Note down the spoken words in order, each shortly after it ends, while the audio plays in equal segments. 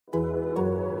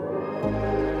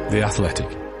The Athletic.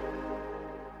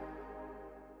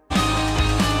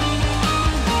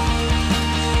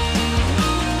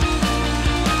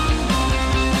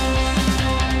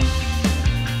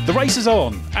 The race is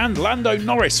on, and Lando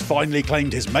Norris finally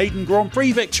claimed his maiden Grand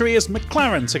Prix victory as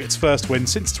McLaren took its first win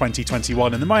since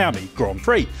 2021 in the Miami Grand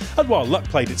Prix. And while luck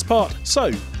played its part,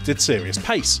 so did serious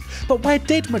pace. But where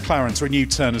did McLaren's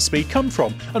renewed turn of speed come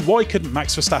from, and why couldn't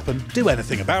Max Verstappen do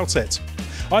anything about it?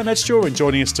 I'm Edd Straw, and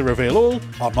joining us to reveal all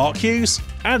are Mark Hughes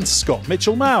and Scott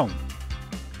Mitchell-Malm.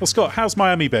 Well, Scott, how's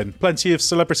Miami been? Plenty of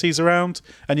celebrities around?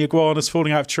 Any iguanas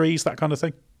falling out of trees, that kind of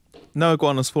thing? No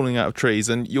iguanas falling out of trees,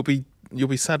 and you'll be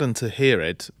saddened to hear,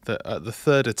 Ed, that at the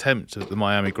third attempt at the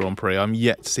Miami Grand Prix, I'm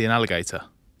yet to see an alligator.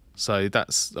 So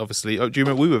that's obviously... do you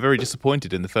remember, we were very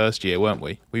disappointed in the first year, weren't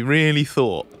we? We really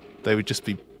thought they would just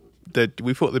be...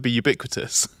 we thought they'd be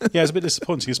ubiquitous. Yeah, it's a bit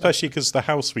disappointing, especially because the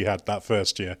house we had that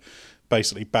first year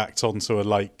basically backed onto a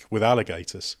lake with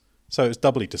alligators. So it was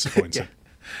doubly disappointing.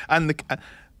 Yeah.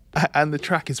 And the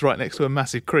track is right next to a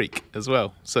massive creek as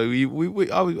well. So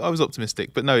I was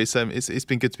optimistic, but no, it's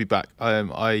been good to be back.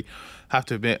 I have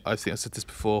to admit, I think I said this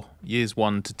before. Years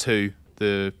 1 to 2,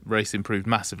 the race improved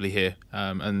massively here,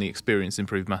 and the experience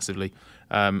improved massively.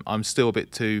 I'm still a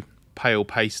bit too pale,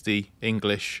 pasty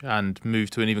English, and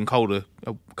moved to an even colder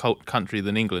country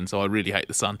than England. So I really hate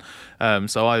the sun.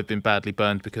 So I've been badly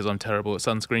burned because I'm terrible at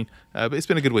sunscreen. But it's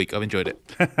been a good week. I've enjoyed it.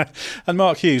 And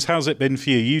Mark Hughes, how's it been for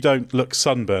you? You don't look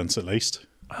sunburnt, at least.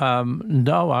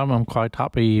 No, I'm quite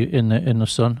happy in the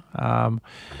sun.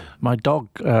 My dog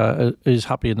is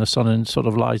happy in the sun and sort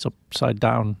of lies upside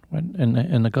down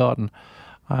in the garden.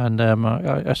 And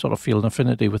I sort of feel an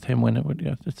affinity with him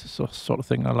it's the sort of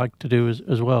thing I like to do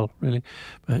as well, really.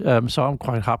 But, so I'm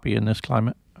quite happy in this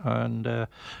climate. And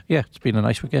it's been a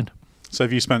nice weekend. So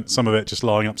have you spent some of it just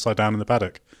lying upside down in the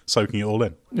paddock, soaking it all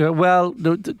in? Well,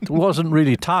 there wasn't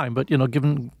really time, but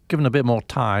given a bit more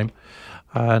time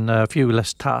and a few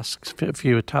less tasks,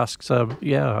 fewer tasks,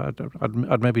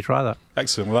 I'd maybe try that.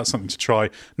 Excellent. Well, that's something to try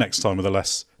next time with a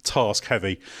less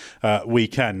task-heavy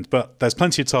weekend. But there's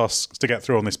plenty of tasks to get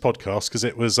through on this podcast because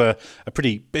it was a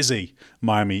pretty busy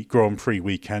Miami Grand Prix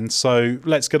weekend. So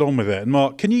let's get on with it. And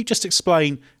Mark, can you just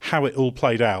explain how it all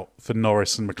played out for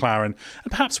Norris and McLaren, and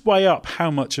perhaps weigh up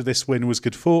how much of this win was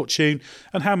good fortune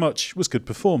and how much was good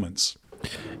performance?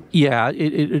 Yeah,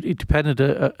 it depended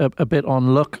a bit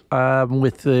on luck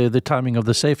with the timing of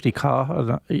the safety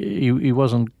car. He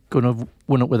wasn't going to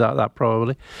win it without that,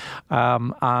 probably.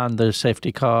 And the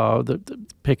safety car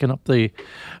picking up the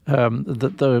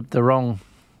wrong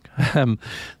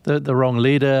the wrong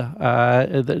leader.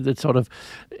 The sort of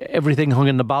everything hung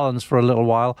in the balance for a little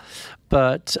while.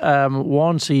 But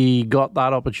once he got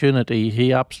that opportunity,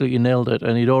 he absolutely nailed it.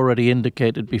 And he'd already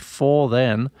indicated before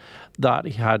then that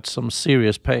he had some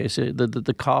serious pace.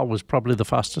 The car was probably the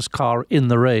fastest car in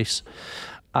the race.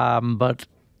 But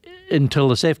until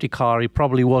the safety car, he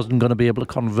probably wasn't going to be able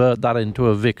to convert that into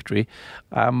a victory.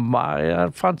 I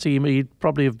fancy he'd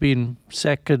probably have been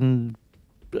second,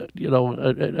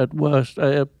 at worst,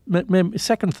 maybe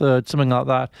second, third, something like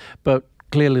that. But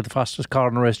clearly the fastest car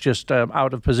in the race, just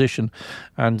out of position.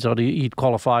 And so he'd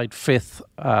qualified fifth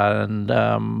and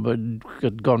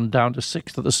had gone down to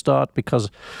sixth at the start because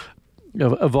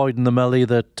of avoiding the melee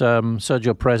that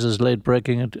Sergio Perez's late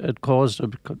braking had caused a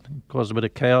bit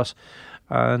of chaos.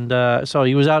 And so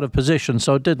he was out of position,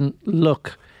 so it didn't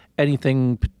look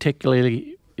anything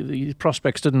particularly, the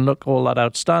prospects didn't look all that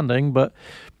outstanding, but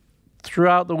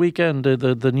throughout the weekend, the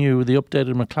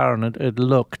updated McLaren, it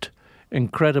looked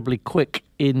incredibly quick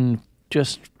in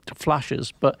just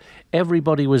flashes, but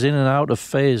everybody was in and out of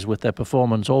phase with their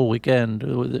performance all weekend.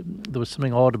 There was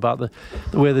something odd about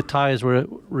the way the tyres were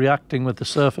reacting with the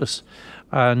surface,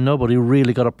 and nobody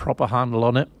really got a proper handle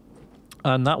on it.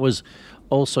 And that was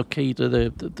also key to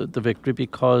the victory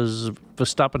because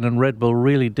Verstappen and Red Bull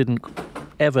really didn't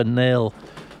ever nail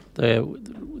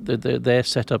their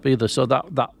setup either. So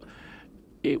that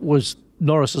it was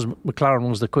Norris's McLaren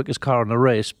was the quickest car in the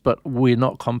race, but we're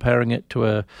not comparing it to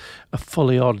a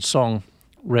fully odd song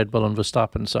Red Bull and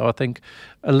Verstappen. So I think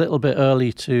a little bit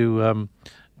early to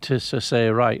say,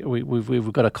 right,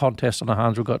 we've got a contest on our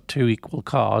hands. We've got two equal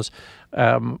cars.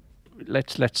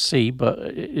 Let's see, but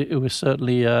it was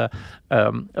certainly a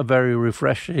very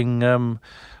refreshing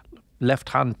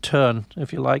left-hand turn,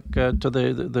 if you like, to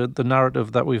the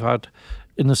narrative that we've had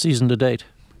in the season to date.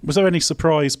 Was there any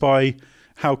surprise by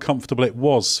how comfortable it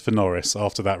was for Norris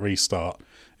after that restart?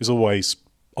 It was always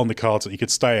on the cards that he could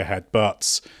stay ahead,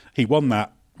 but he won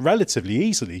that relatively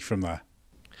easily from there.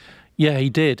 Yeah, he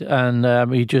did,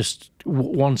 and he just,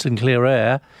 once in clear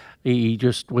air, he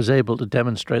just was able to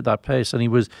demonstrate that pace, and he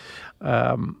was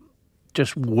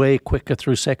just way quicker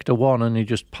through sector one, and he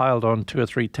just piled on 2 or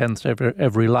 3 tenths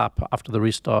every lap after the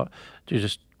restart to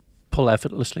just pull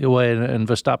effortlessly away. And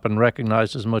Verstappen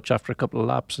recognised as much after a couple of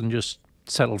laps and just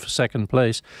settled for second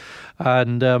place.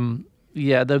 And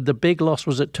the big loss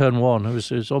was at turn one. It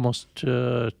was almost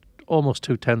 2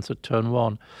 tenths at turn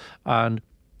one, and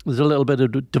there's a little bit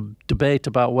of debate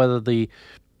about whether the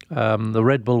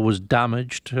Red Bull was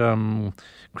damaged.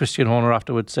 Christian Horner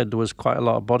afterwards said there was quite a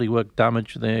lot of bodywork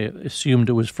damage. They assumed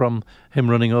it was from him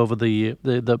running over the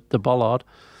bollard.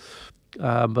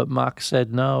 But Max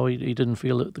said no, he didn't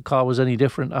feel that the car was any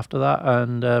different after that,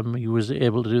 and he was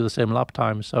able to do the same lap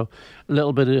time. So a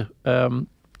little bit of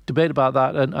debate about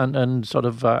that, and sort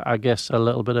of, I guess, a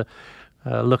little bit of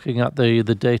looking at the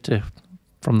data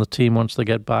from the team once they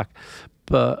get back.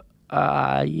 But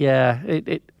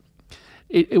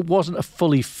it wasn't a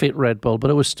fully fit Red Bull, but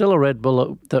it was still a Red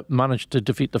Bull that managed to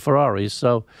defeat the Ferraris.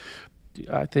 So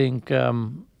I think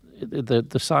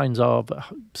the signs are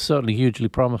certainly hugely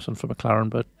promising for McLaren.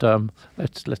 But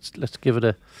let's give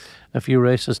it a few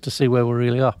races to see where we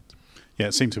really are. Yeah,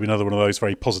 it seemed to be another one of those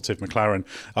very positive McLaren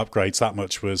upgrades. That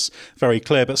much was very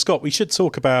clear. But Scott, we should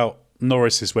talk about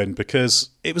Norris's win, because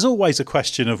it was always a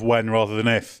question of when rather than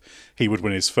if he would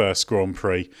win his first Grand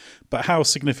Prix. But how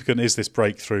significant is this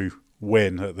breakthrough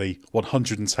win at the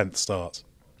 110th start?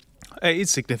 It is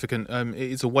significant.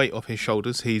 It is a weight off his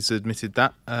shoulders. He's admitted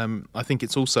that. I think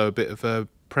it's also a bit of a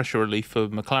pressure relief for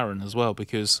McLaren as well,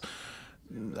 because,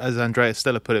 as Andrea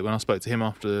Stella put it when I spoke to him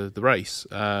after the race,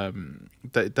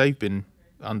 they've been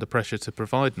under pressure to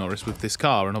provide Norris with this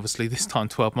car, and obviously this time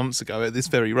 12 months ago at this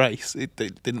very race, it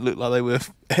didn't look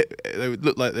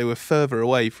like they were further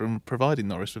away from providing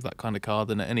Norris with that kind of car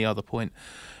than at any other point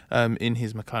in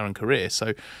his McLaren career.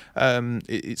 So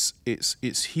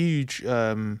it's huge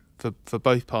for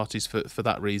both parties for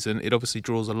that reason. It obviously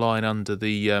draws a line under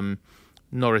the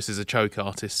Norris is a choke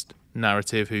artist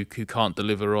narrative who can't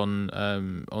deliver on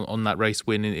that race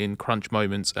win in crunch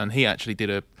moments, and he actually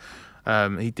did a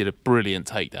brilliant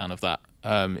takedown of that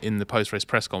in the post-race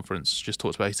press conference. Just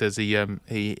talked about, he says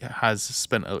he has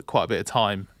spent quite a bit of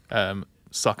time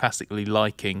sarcastically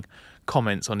liking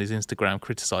comments on his Instagram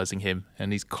criticising him,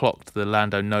 and he's clocked the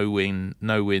Lando No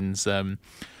Wins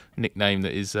nickname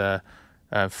that is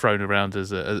thrown around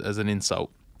as an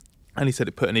insult. And he said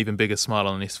it put an even bigger smile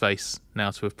on his face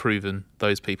now to have proven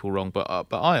those people wrong. But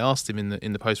I asked him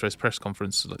in the post-race press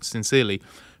conference, like, sincerely,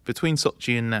 between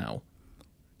Sochi and now,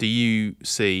 do you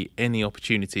see any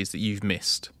opportunities that you've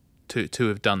missed to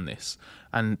have done this?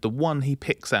 And the one he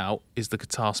picks out is the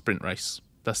Qatar sprint race.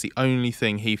 That's the only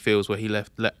thing he feels where he let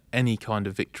any kind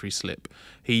of victory slip.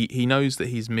 He knows that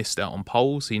he's missed out on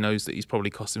poles. He knows that he's probably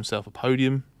cost himself a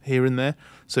podium here and there.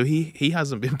 So he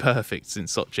hasn't been perfect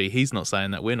since Sochi. He's not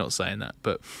saying that. We're not saying that.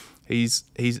 But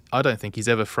I don't think he's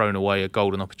ever thrown away a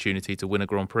golden opportunity to win a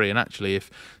Grand Prix. And actually,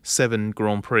 if 7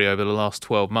 Grand Prix over the last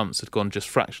 12 months had gone just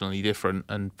fractionally different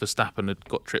and Verstappen had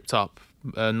got tripped up,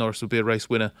 Norris would be a race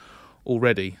winner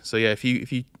already. So yeah, if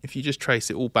you just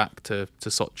trace it all back to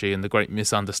Sochi and the great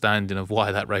misunderstanding of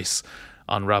why that race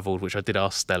unravelled, which I did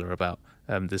ask Stella about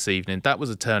this evening, that was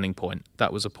a turning point.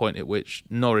 That was a point at which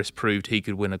Norris proved he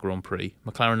could win a Grand Prix.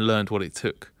 McLaren learned what it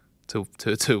took to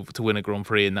win a Grand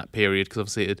Prix in that period, because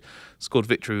obviously it had scored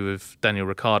victory with Daniel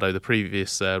Ricciardo the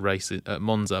previous race at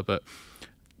Monza, but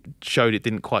showed it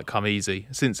didn't quite come easy.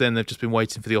 Since then, they've just been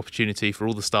waiting for the opportunity for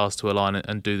all the stars to align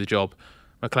and do the job.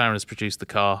 McLaren has produced the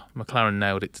car. McLaren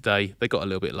nailed it today. They got a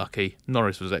little bit lucky.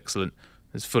 Norris was excellent.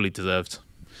 It's fully deserved.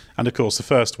 And of course, the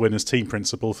first win as team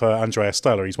principal for Andrea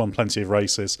Stella. He's won plenty of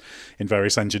races in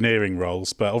various engineering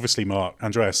roles, but obviously, Mark,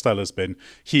 Andrea Stella's been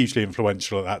hugely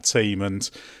influential at that team. And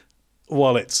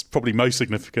while it's probably most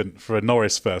significant for a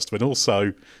Norris first win,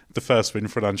 also the first win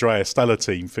for an Andrea Stella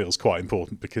team feels quite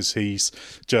important, because he's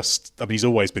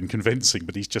always been convincing,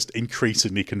 but he's just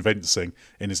increasingly convincing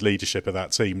in his leadership of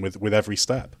that team with every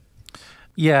step.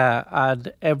 Yeah,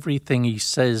 and everything he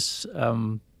says,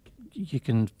 you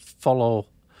can follow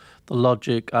the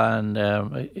logic, and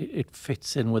it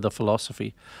fits in with the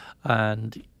philosophy.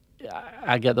 And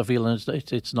I get the feeling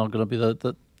it's not going to be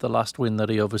the last win that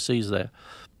he oversees there.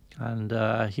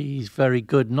 And he's very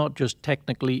good, not just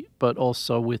technically, but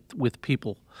also with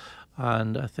people.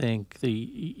 And I think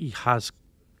he has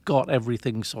got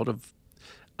everything sort of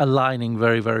aligning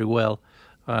very, very well.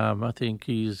 I think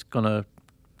he's going to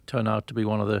turn out to be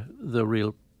one of the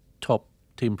real top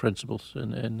team principals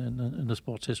in the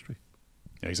sport's history.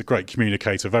 Yeah, he's a great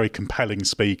communicator, very compelling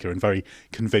speaker, and very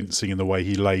convincing in the way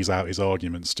he lays out his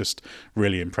arguments. Just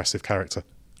really impressive character.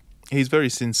 he's very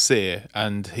sincere,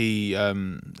 and he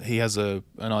has an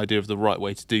idea of the right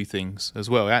way to do things as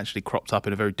well. It actually cropped up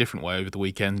in a very different way over the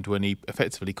weekend when he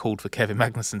effectively called for Kevin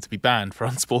Magnussen to be banned for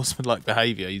unsportsmanlike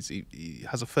behaviour. He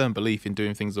has a firm belief in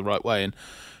doing things the right way,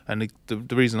 and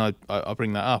the reason I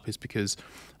bring that up is because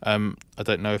I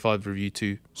don't know if either of you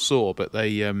two saw, but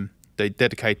they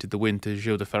dedicated the win to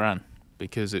Gilles de Ferran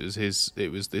because it's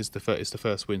the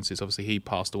first win since obviously he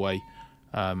passed away.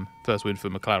 First win for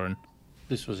McLaren.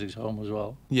 This was his home as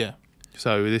well. Yeah.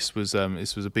 So this was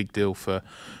a big deal for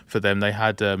them. They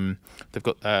had they've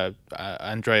got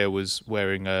Andrea was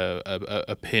wearing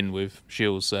a pin with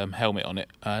Gilles' helmet on it,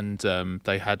 and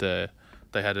they had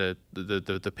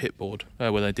the pit board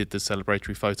when they did the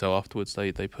celebratory photo afterwards.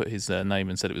 They put his name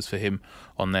and said it was for him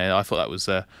on there. I thought that was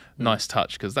a nice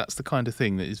touch, because that's the kind of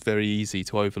thing that is very easy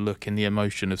to overlook in the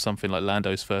emotion of something like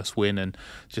Lando's first win and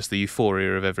just the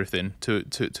euphoria of everything. To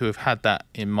have had that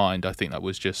in mind, I think that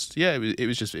was just it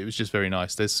was just very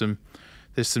nice. There's some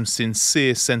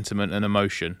sincere sentiment and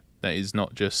emotion that is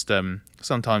not just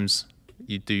sometimes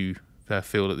you do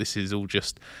feel that this is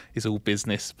all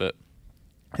business, but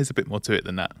there's a bit more to it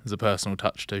than that. There's a personal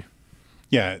touch too.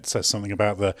 Yeah, it says something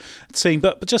about the team.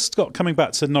 But just coming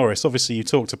back to Norris, obviously you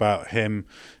talked about him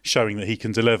showing that he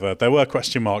can deliver. There were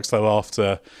question marks, though,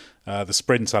 after the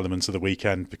sprint element of the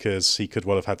weekend, because he could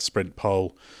well have had the sprint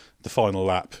pole. The final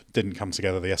lap didn't come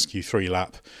together, the SQ3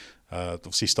 lap.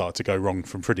 Obviously started to go wrong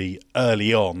from pretty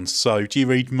early on. So do you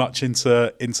read much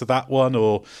into that one,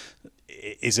 or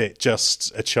is it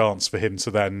just a chance for him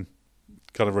to then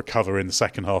kind of recover in the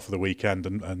second half of the weekend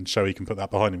and show he can put that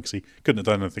behind him, because he couldn't have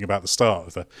done anything about the start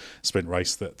of the sprint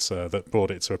race that brought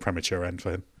it to a premature end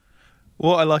for him?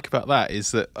 What I like about that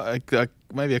is that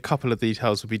maybe a couple of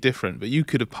details would be different, but you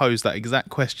could have posed that exact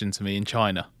question to me in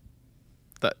China.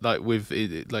 That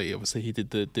obviously he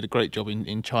did a great job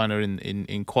in China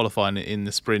in qualifying in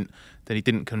the sprint. Then he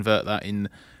didn't convert that in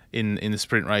the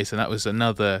sprint race, and that was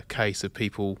another case of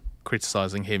people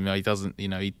criticising him. He doesn't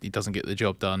get the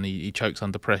job done. He chokes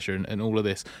under pressure and all of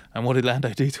this. And what did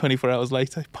Lando do 24 hours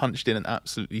later? He punched in an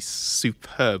absolutely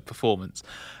superb performance.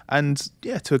 And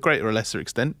yeah, to a greater or lesser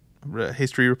extent,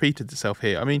 history repeated itself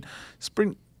here. I mean,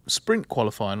 sprint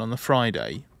qualifying on the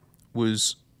Friday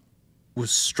was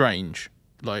strange.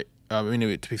 To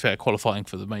be fair, qualifying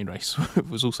for the main race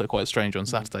was also quite strange on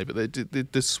Saturday.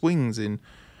 But the swings in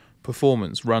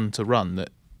performance run to run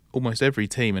that almost every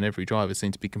team and every driver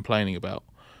seemed to be complaining about,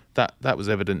 that was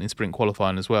evident in sprint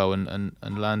qualifying as well, and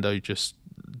Lando just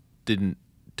didn't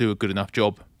do a good enough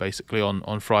job basically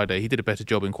on Friday. He did a better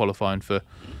job in qualifying for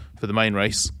the main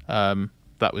race.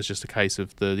 That was just a case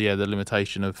of the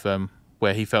limitation of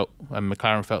where he felt and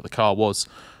McLaren felt the car was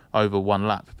over one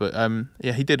lap. But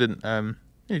he didn't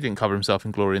cover himself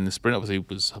in glory in the sprint. Obviously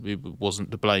he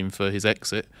wasn't to blame for his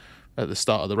exit at the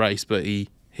start of the race, but he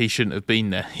shouldn't have been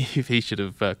there. He should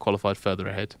have qualified further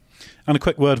ahead. And a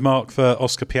quick word, Mark, for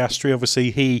Oscar Piastri. Obviously,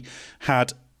 he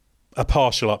had a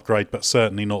partial upgrade, but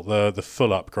certainly not the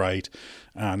full upgrade,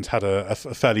 and had a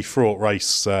fairly fraught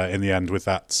race in the end with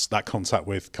that contact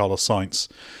with Carlos Sainz,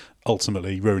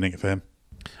 ultimately ruining it for him.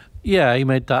 Yeah, he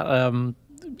made that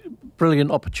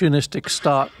brilliant opportunistic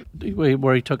start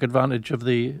where he took advantage of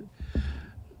the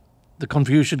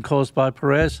confusion caused by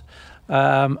Perez.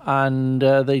 And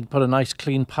they put a nice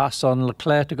clean pass on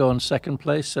Leclerc to go in second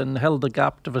place and held the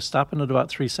gap to Verstappen at about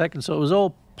 3 seconds. So it was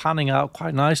all panning out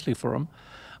quite nicely for him.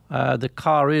 The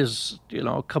car is,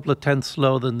 a couple of tenths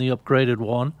slower than the upgraded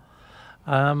one.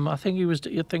 I think he was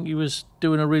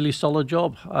doing a really solid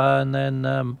job, and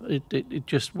then it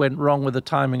just went wrong with the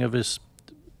timing of his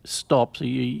stops.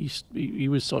 He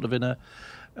was sort of in a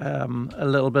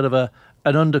little bit of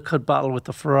an undercut battle with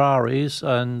the Ferraris,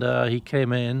 and he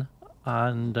came in.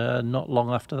 And not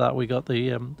long after that, we got the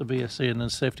VSC and the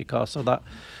safety car. So that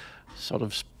sort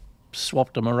of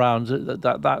swapped them around.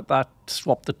 That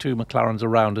swapped the two McLarens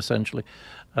around essentially,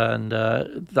 and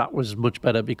that was much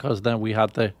better because then we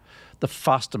had the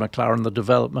faster McLaren, the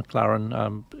developed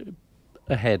McLaren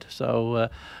ahead. So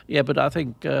but I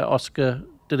think Oscar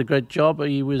did a great job.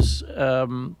 He was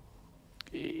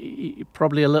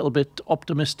probably a little bit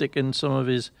optimistic in some of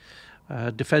his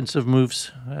defensive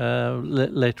moves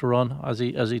later on as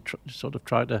he sort of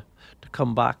tried to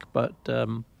come back, but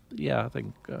I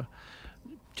think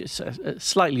just a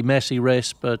slightly messy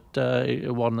race, but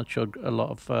one that showed a lot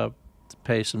of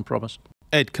pace and promise.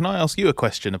 Ed, can I ask you a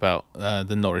question about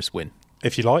the Norris win?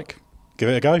 If you like, give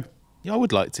it a go. Yeah, I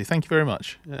would like to. Thank you very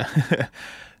much.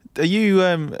 Are you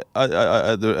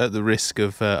at the risk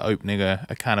of opening a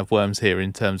can of worms here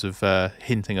in terms of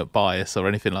hinting at bias or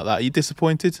anything like that? Are you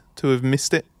disappointed to have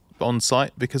missed it on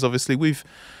site? Because obviously we've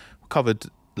covered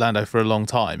Lando for a long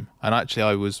time, and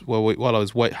actually while I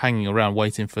was hanging around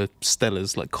waiting for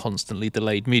Stella's like constantly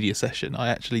delayed media session,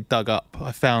 I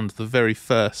found the very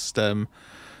first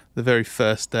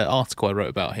article I wrote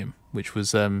about him, which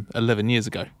was 11 years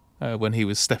ago, when he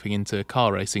was stepping into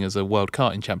car racing as a world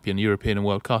karting champion, European and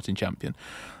world karting champion.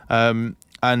 And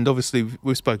obviously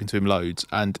we've spoken to him loads,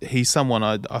 and he's someone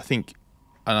I think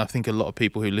a lot of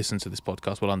people who listen to this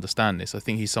podcast will understand this. I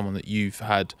think he's someone that you've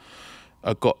had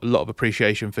got a lot of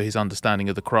appreciation for his understanding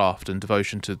of the craft and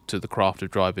devotion to the craft of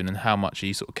driving, and how much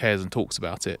he sort of cares and talks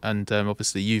about it. And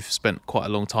obviously you've spent quite a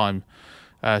long time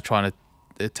trying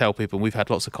to tell people, and we've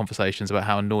had lots of conversations about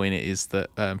how annoying it is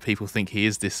that people think he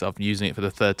is this, I'm using it for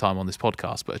the third time on this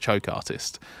podcast, but a choke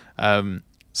artist.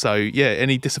 So yeah,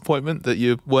 any disappointment that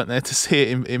you weren't there to see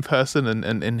it in person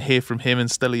and hear from him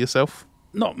and Stella yourself?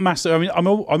 Not massive. I mean,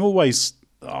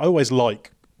 I always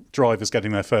like drivers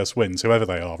getting their first wins, whoever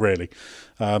they are, really.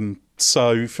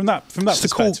 So from that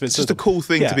perspective, it's just a cool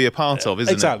thing to be a part of,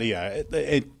 isn't it? Exactly. Yeah.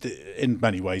 In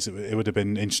many ways, it would have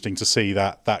been interesting to see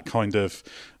that kind of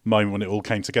moment when it all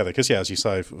came together. Because as you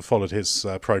say, I've followed his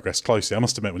progress closely. I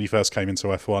must admit, when he first came into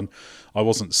F1, I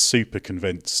wasn't super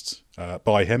convinced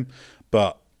by him,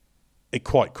 but it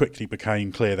quite quickly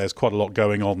became clear there's quite a lot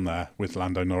going on there with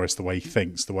Lando Norris, the way he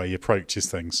thinks, the way he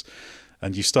approaches things.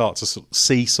 And you start to sort of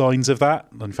see signs of that.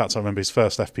 In fact, I remember his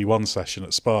first FP1 session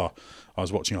at Spa. I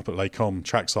was watching up at Les Combes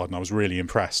trackside, and I was really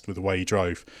impressed with the way he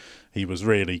drove. He was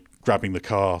really grabbing the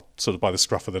car sort of by the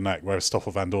scruff of the neck, whereas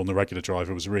Stoffel Van Dorn, the regular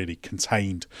driver, was really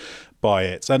contained by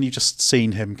it. And you've just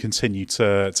seen him continue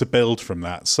to build from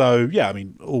that. So, yeah, I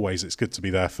mean, always it's good to be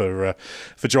there for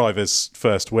drivers'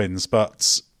 first wins.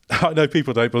 But I know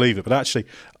people don't believe it, but actually,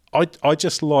 I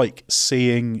just like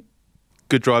seeing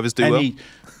good drivers do well.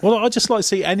 Well, I just like to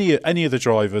see any of the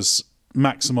drivers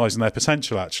maximising their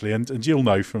potential, actually. And you'll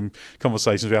know from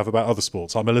conversations we have about other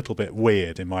sports, I'm a little bit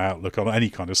weird in my outlook on any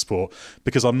kind of sport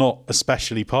because I'm not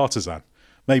especially partisan.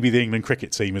 Maybe the England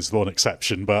cricket team is one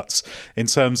exception, but in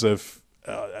terms of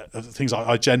things,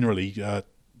 I generally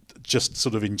just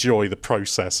sort of enjoy the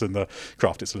process and the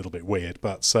craft. It's a little bit weird,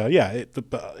 but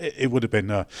it would have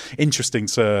been interesting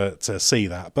to see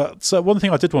that. But one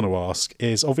thing I did want to ask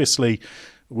is, obviously,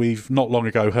 we've not long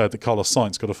ago heard that Carlos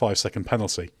Sainz got a 5-second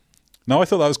penalty. Now, I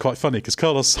thought that was quite funny because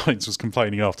Carlos Sainz was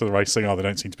complaining after the race saying, they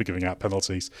don't seem to be giving out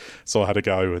penalties. So I had a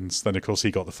go, and then, of course, he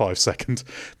got the 5-second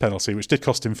penalty, which did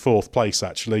cost him 4th place,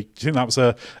 actually. Do you think that was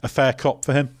a fair cop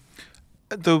for him?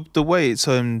 The way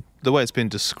it's been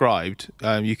described,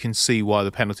 you can see why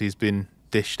the penalty's been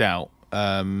dished out.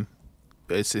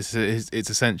 It's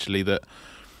essentially that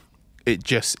it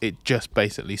just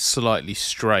basically slightly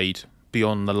strayed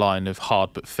beyond the line of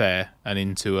hard but fair and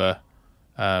into a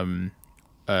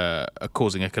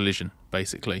causing a collision,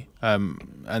 basically.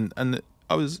 And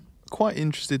I was quite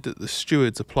interested that the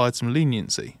stewards applied some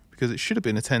leniency, because it should have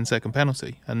been a 10-second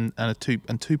penalty and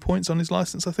 2 points on his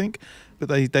licence, I think. But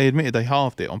they admitted they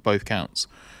halved it on both counts,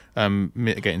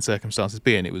 mitigating circumstances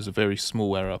being it was a very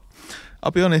small error.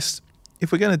 I'll be honest,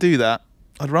 if we're going to do that,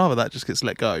 I'd rather that just gets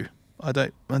let go. I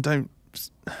don't.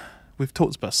 We've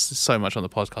talked about so much on the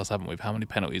podcast, haven't we? How many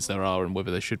penalties there are and whether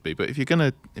there should be. But if you're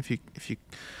gonna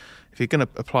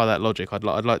apply that logic, I'd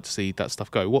like to see that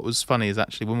stuff go. What was funny is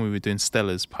actually when we were doing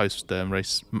Stella's post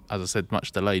race, as I said,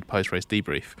 much delayed post race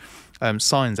debrief,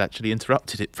 Sainz actually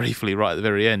interrupted it briefly right at the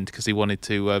very end because he wanted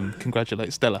to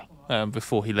congratulate Stella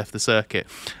before he left the circuit,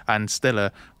 and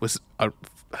Stella was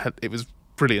it was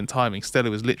brilliant timing.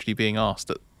 Stella was literally being asked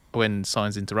when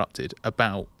Sainz interrupted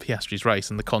about Piastri's race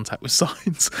and the contact with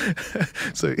Sainz.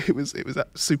 So it was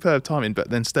superb timing. But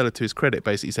then Stella, to his credit,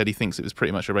 basically said he thinks it was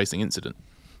pretty much a racing incident.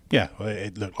 Yeah, well,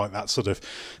 it looked like that sort of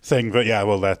thing. But yeah,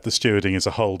 well, the stewarding is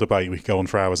a whole debate. We could go on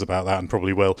for hours about that and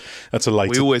probably will at a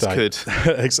later date. We always could.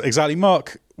 Exactly.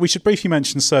 Mark, we should briefly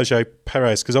mention Sergio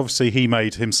Perez, because obviously he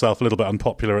made himself a little bit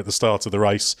unpopular at the start of the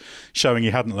race, showing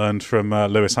he hadn't learned from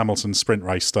Lewis Hamilton's sprint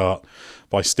race start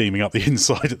by steaming up the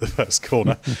inside at the first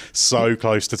corner. So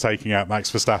close to taking out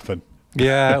Max Verstappen.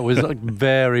 Yeah, it was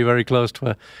very, very close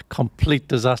to a complete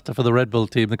disaster for the Red Bull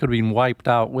team. They could have been wiped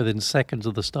out within seconds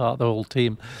of the start, the whole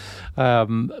team.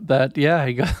 But yeah,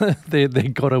 they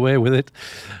got away with it.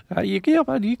 You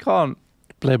can't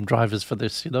blame drivers for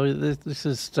this. You know, this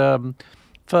is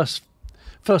first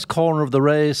corner of the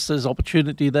race. There's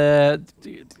opportunity there.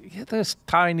 There's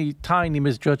tiny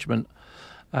misjudgment,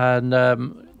 and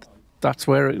that's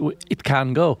where it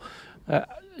can go.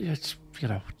 It's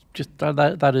just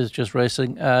that is just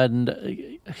racing,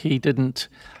 and he didn't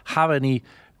have any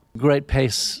great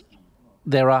pace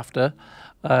thereafter,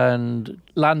 and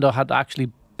Lando had to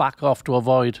actually back off to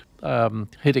avoid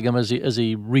hitting him as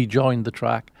he rejoined the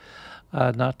track.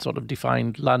 and that sort of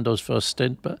defined Lando's first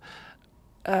stint. But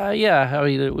yeah, I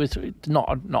mean, it was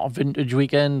not a vintage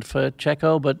weekend for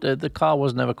Checo, but the car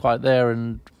was never quite there,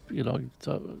 and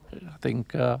so I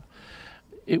think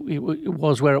it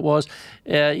was where it was.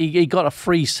 He got a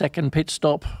free second pit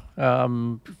stop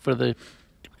for the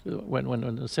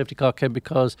when the safety car came,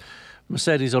 because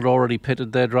Mercedes had already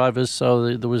pitted their drivers,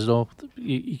 so there was no.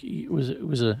 It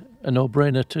was a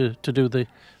no-brainer to do the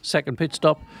second pit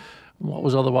stop. What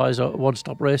was otherwise a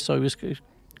one-stop race, so he was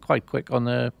quite quick on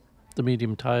the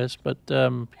medium tyres. But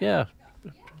yeah,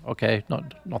 okay,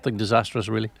 nothing disastrous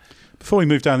really. Before we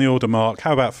move down the order, Mark,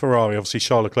 how about Ferrari? Obviously,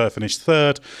 Charles Leclerc finished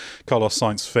third, Carlos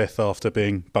Sainz fifth after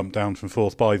being bumped down from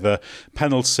fourth by the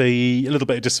penalty. A little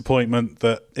bit of disappointment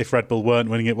that if Red Bull weren't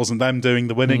winning, it wasn't them doing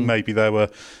the winning. Maybe there were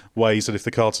ways that if the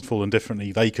cards had fallen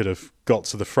differently, they could have got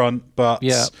to the front. But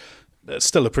yeah,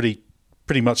 still a pretty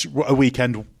much a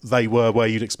weekend they were where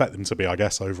you'd expect them to be, I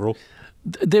guess, overall.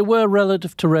 They were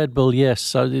relative to Red Bull, yes.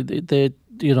 So they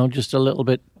just a little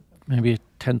bit, maybe a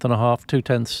tenth and a half,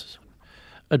 2/10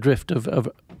 adrift of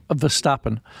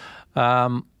Verstappen.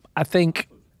 I think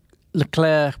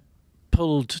Leclerc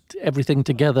pulled everything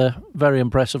together very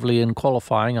impressively in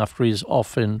qualifying after he's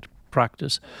off in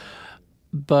practice,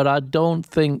 but I don't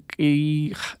think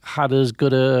he had as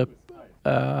good a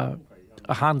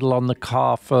handle on the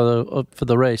car for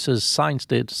the race as Sainz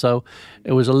did. So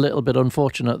it was a little bit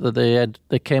unfortunate that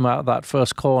they came out of that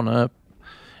first corner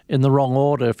in the wrong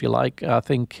order, if you like. I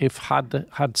think if had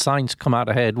Sainz come out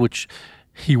ahead, which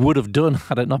he would have done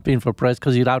had it not been for Perez,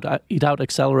 because he'd out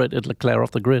accelerated Leclerc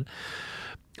off the grid.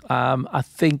 I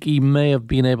think he may have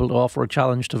been able to offer a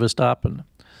challenge to Verstappen,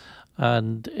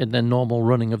 and in the normal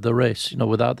running of the race,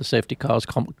 without the safety cars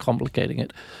complicating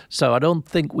it. So I don't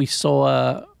think we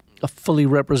saw a fully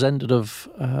representative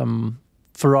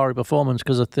Ferrari performance,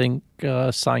 because I think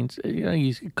Sainz,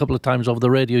 a couple of times over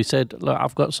the radio, he said, "Look,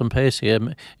 I've got some pace here,"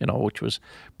 which was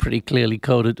pretty clearly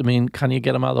coded. I mean, can you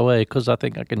get him out of the way? Because I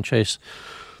think I can chase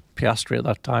Piastri at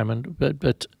that time,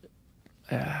 but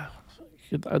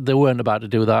they weren't about to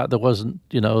do that. There wasn't,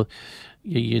 you're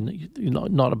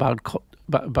not about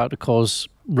to cause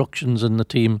ructions in the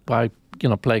team by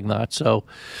playing that. So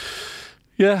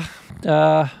yeah.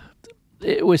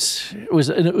 It was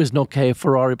an okay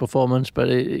Ferrari performance, but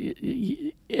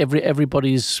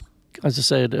everybody's, as I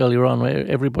said earlier on,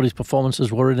 everybody's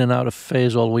performances were in and out of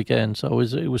phase all weekend, so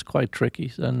it was quite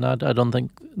tricky, and I don't think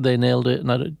they nailed it,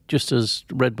 and just as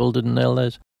Red Bull didn't nail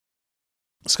theirs.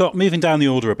 Scott, moving down the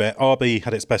order a bit, RB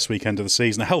had its best weekend of the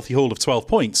season, a healthy haul of 12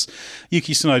 points.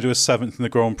 Yuki Tsunoda was 7th in the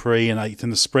Grand Prix and 8th in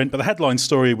the sprint, but the headline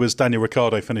story was Daniel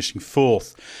Ricciardo finishing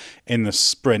 4th in the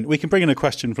sprint. We can bring in a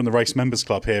question from the Race Members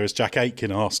Club here, as Jack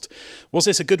Aitken asked, was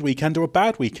this a good weekend or a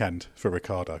bad weekend for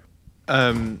Ricciardo?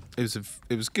 It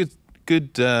was good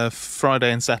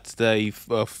Friday and Saturday,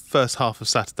 first half of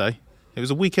Saturday. It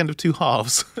was a weekend of two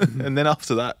halves, and then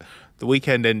after that, the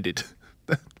weekend ended.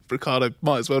 Ricciardo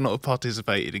might as well not have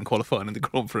participated in qualifying in the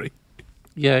Grand Prix.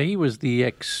 Yeah, he was the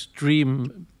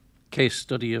extreme case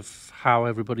study of how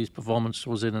everybody's performance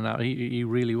was in and out. He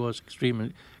really was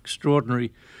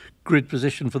extraordinary grid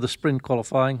position for the sprint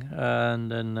qualifying, and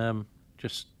then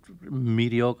just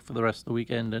mediocre for the rest of the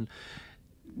weekend, and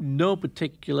no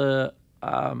particular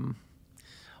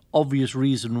obvious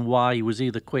reason why he was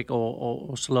either quick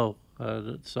or slow.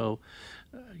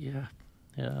 Yeah,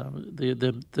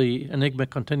 the enigma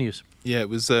continues. Yeah, it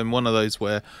was one of those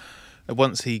where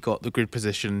once he got the grid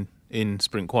position in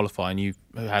sprint qualifying, you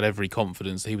had every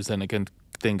confidence he was then going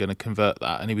to convert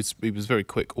that, and he was very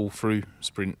quick all through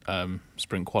sprint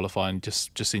qualifying.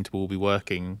 Just seemed to all be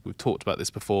working. We've talked about this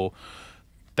before.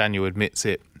 Daniel admits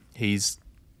it. He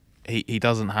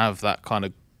doesn't have that kind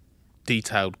of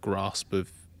detailed grasp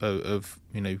of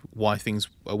why things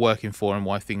are working for him,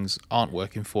 why things aren't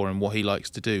working for him, what he likes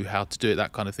to do, how to do it,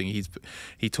 that kind of thing.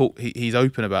 He's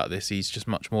open about this. He's just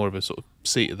much more of a sort of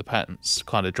seat of the pants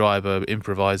kind of driver,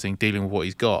 improvising, dealing with what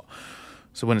he's got.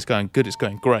 So when it's going good, it's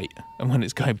going great, and when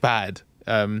it's going bad,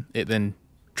 it then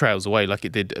trails away like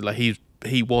it did. Like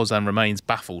he was and remains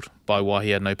baffled by why he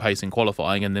had no pace in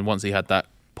qualifying, and then once he had that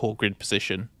poor grid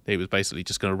position, he was basically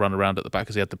just going to run around at the back,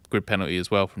 because he had the grid penalty as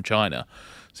well from China.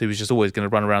 So he was just always going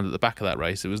to run around at the back of that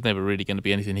race. It was never really going to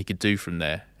be anything he could do from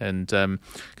there. And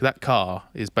that car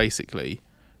is basically,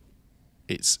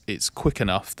 it's quick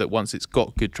enough that once it's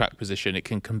got good track position, it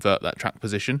can convert that track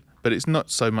position. But it's not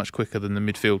so much quicker than the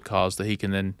midfield cars that he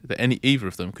can then, either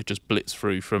of them could just blitz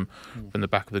through from the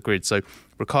back of the grid. So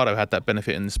Ricciardo had that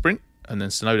benefit in the sprint, and then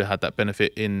Tsunoda had that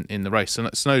benefit in the race. And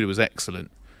Tsunoda was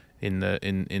excellent in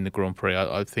the Grand Prix.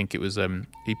 I think it was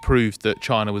he proved that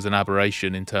China was an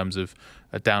aberration in terms of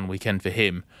a down weekend for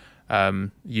him,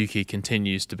 Yuki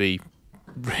continues to be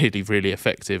really, really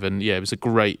effective. And yeah, it was a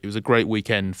great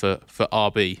weekend for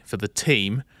RB. For the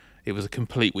team, it was a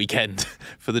complete weekend.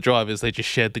 For the drivers, they just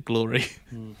shared the glory.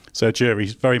 So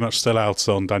jury's very much still out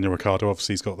on Daniel Ricciardo.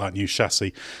 Obviously, he's got that new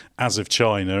chassis as of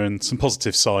China, and some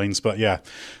positive signs, but yeah,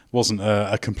 wasn't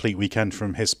a complete weekend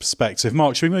from his perspective.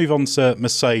 Mark, should we move on to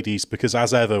Mercedes? Because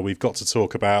as ever, we've got to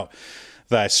talk about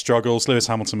their struggles. Lewis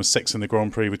Hamilton was 6th in the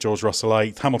Grand Prix with George Russell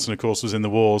 8th. Hamilton, of course, was in the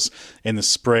wars in the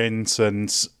sprint,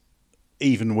 and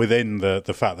even within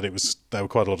the fact that there were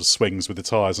quite a lot of swings with the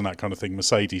tyres and that kind of thing,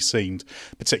 Mercedes seemed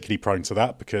particularly prone to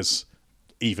that, because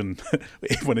even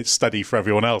when it's steady for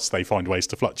everyone else, they find ways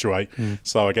to fluctuate.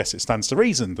 So I guess it stands to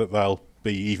reason that they'll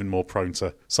be even more prone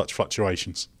to such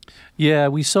fluctuations. Yeah,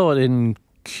 we saw it in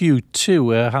Q2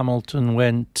 where Hamilton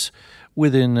went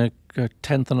within a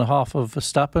tenth and a half of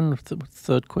Verstappen,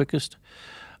 third quickest,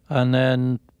 and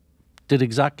then did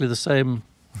exactly the same.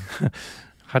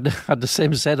 had the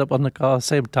same setup on the car,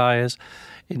 same tyres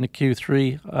in the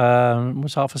Q3.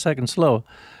 Was half a second slower,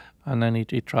 and then he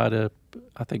tried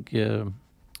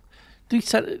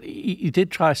he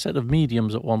did try a set of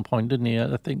mediums at one point, didn't he?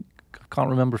 I can't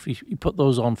remember if he put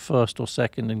those on first or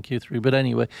second in Q3. But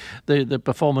anyway, the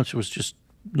performance was just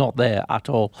not there at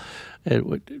all,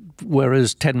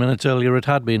 whereas 10 minutes earlier it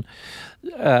had been.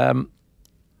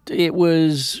 It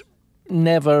was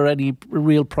never any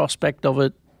real prospect of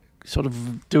it sort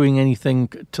of doing anything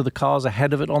to the cars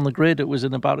ahead of it on the grid. It was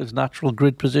in about its natural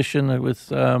grid position with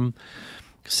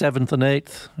 7th and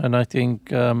 8th, and I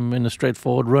think in the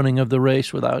straightforward running of the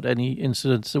race without any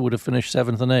incidents, it would have finished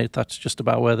 7th and 8th. That's just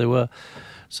about where they were.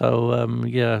 So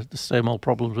the same old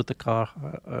problems with the car,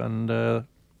 and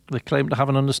they claim to have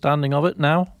an understanding of it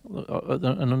now,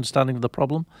 an understanding of the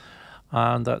problem,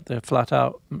 and that they're flat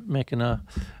out making a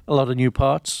lot of new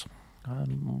parts.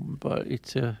 But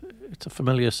it's a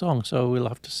familiar song, so we'll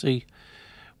have to see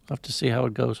how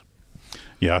it goes.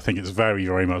 Yeah, I think it's very,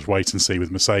 very much wait and see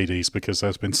with Mercedes, because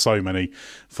there's been so many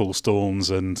full storms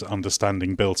and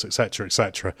understanding built, etc.,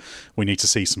 etc. We need to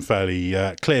see some fairly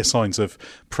clear signs of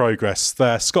progress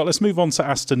there. Scott, let's move on to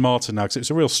Aston Martin now, because it was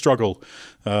a real struggle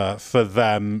for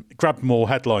them. Grabbed more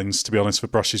headlines, to be honest, for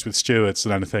brushes with stewards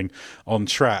than anything on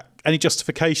track. Any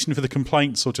justification for the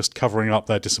complaints, or just covering up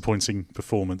their disappointing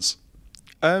performance?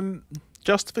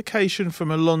 Justification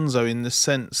from Alonso, in the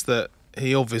sense that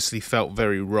he obviously felt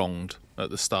very wronged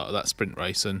at the start of that sprint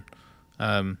race, and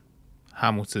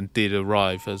Hamilton did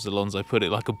arrive, as Alonso put it,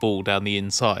 like a ball down the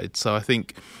inside. So I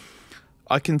think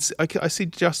I see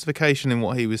justification in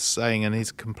what he was saying and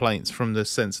his complaints, from the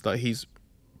sense that he's,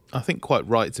 I think,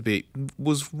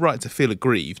 was right to feel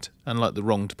aggrieved and like the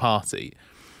wronged party.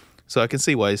 So I can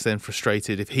see why he's then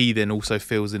frustrated if he then also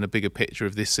feels in a bigger picture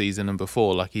of this season and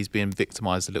before like he's being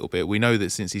victimised a little bit. We know that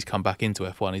since he's come back into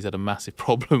F1, he's had a massive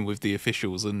problem with the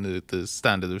officials and the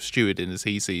standard of stewarding as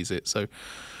he sees it. So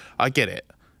I get it.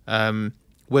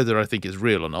 Whether I think it's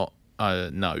real or not,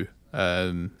 no.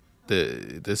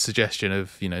 The suggestion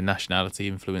of nationality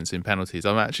influencing penalties,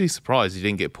 I'm actually surprised he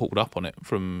didn't get pulled up on it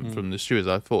from the stewards.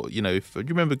 I thought, do you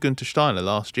remember Günther Steiner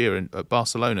last year at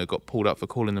Barcelona got pulled up for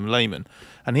calling them laymen,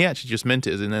 and he actually just meant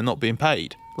it as in they're not being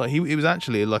paid. Like it was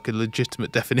actually like a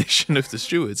legitimate definition of the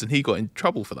stewards, and he got in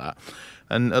trouble for that.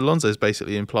 And Alonso's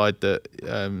basically implied that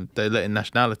they're letting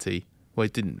nationality. Well, he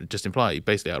didn't just imply it; he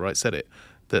basically outright said it,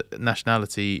 that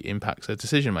nationality impacts their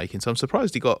decision making. So I'm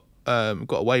surprised he got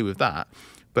away with that.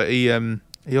 But he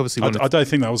obviously wanted. I don't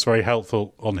think that was very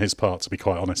helpful on his part, to be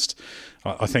quite honest.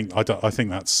 I think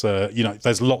that's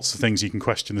there's lots of things you can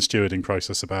question the stewarding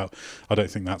process about. I don't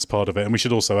think that's part of it. And we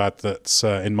should also add that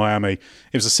in Miami,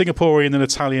 it was a Singaporean, an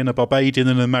Italian, a Barbadian,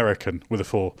 and an American with the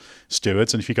 4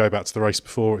 stewards. And if you go back to the race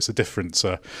before, it's a different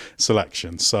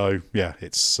selection. So yeah,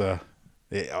 it's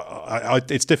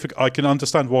difficult. I can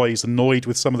understand why he's annoyed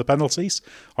with some of the penalties.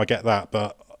 I get that,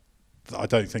 but I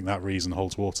don't think that reason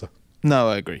holds water. No,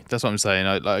 I agree. That's what I'm saying.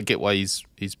 I get why he's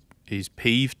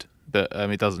peeved, but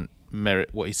it doesn't merit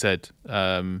what he said.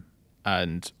 And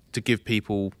to give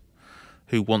people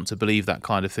who want to believe that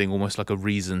kind of thing almost like a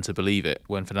reason to believe it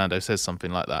when Fernando says something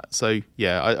like that. So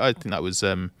yeah, I think that was.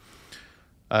 I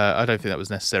don't think that was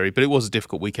necessary, but it was a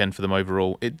difficult weekend for them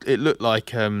overall. It looked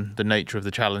like the nature of the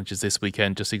challenges this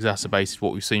weekend just exacerbated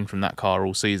what we've seen from that car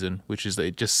all season, which is that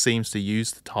it just seems to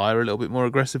use the tyre a little bit more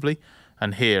aggressively.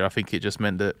 And here, I think it just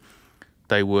meant that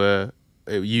they were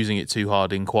using it too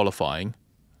hard in qualifying,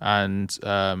 and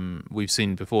we've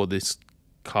seen before this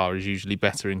car is usually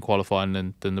better in qualifying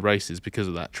than the races because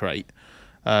of that trait.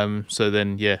 So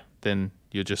then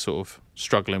you're just sort of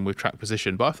struggling with track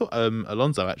position. But I thought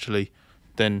Alonso actually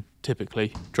then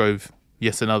typically drove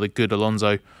yet another good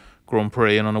Alonso Grand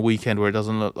Prix, and on a weekend where it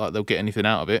doesn't look like they'll get anything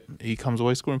out of it, he comes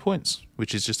away scoring points,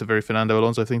 which is just a very Fernando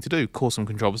Alonso thing to do. Cause some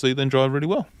controversy, then drive really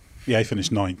well. Yeah, he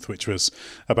finished 9th, which was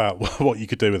about what you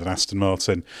could do with an Aston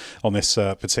Martin on this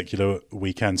particular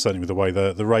weekend, certainly with the way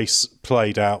the race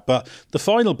played out. But the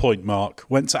final point, Mark,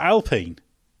 went to Alpine.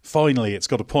 Finally, it's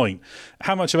got a point.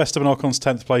 How much of Esteban Ocon's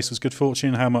 10th place was good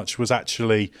fortune? How much was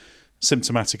actually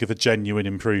symptomatic of a genuine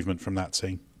improvement from that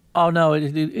team? Oh, no,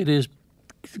 it is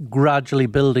gradually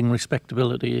building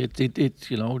respectability.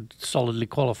 It solidly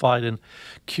qualified in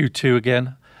Q2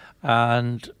 again,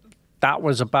 and that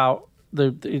was about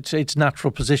its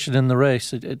natural position in the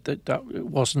race. That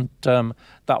wasn't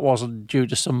due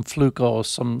to some fluke or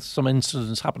some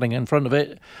incidents happening in front of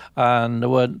it, and there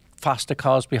weren't faster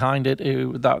cars behind it.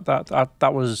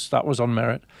 That was on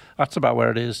merit. That's about where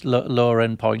it is. Lower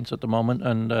end points at the moment,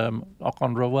 and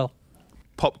Ocon drove well.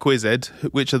 Pop quiz, Ed.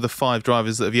 Which are the 5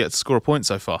 drivers that have yet to score a point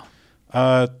so far?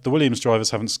 The Williams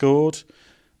drivers haven't scored.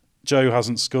 Joe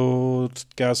hasn't scored.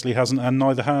 Gasly hasn't, and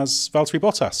neither has Valtteri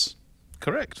Bottas.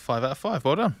 Correct. 5 out of 5.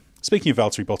 Well done. Speaking of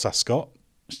Valtteri Bottas, Scott,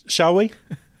 shall we?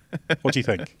 What do you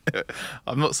think?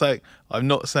 I'm not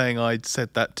saying I'd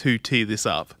said that to tee this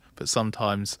up, but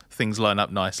sometimes things line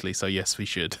up nicely, so yes, we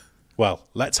should. Well,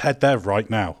 let's head there right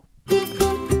now.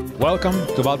 Welcome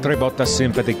to Valtteri Bottas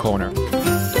Sympathy Corner.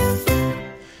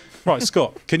 Right,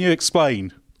 Scott, can you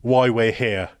explain why we're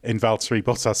here in Valtteri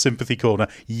Bottas Sympathy Corner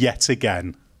yet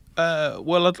again?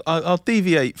 Well, I'll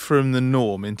deviate from the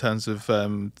norm in terms of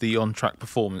the on-track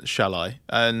performance, shall I?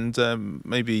 And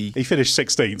maybe he finished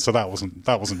 16th, so that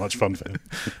wasn't much fun for him.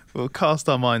 We'll cast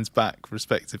our minds back,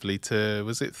 respectively, to,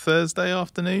 was it Thursday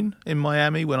afternoon in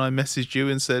Miami when I messaged you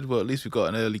and said, well, at least we've got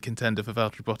an early contender for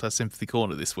Valtteri Bottas Sympathy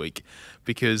Corner this week,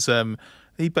 because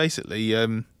he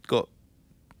basically got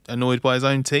annoyed by his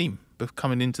own team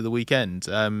coming into the weekend.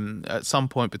 At some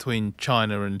point between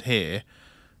China and here,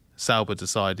 Sauber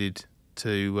decided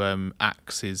to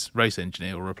axe his race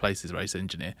engineer or replace his race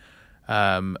engineer.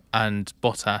 And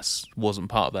Bottas wasn't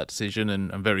part of that decision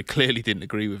and very clearly didn't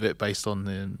agree with it based on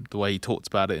the way he talked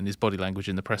about it and his body language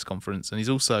in the press conference. And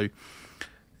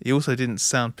he also didn't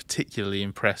sound particularly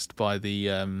impressed by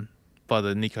the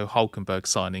Nico Hülkenberg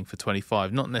signing for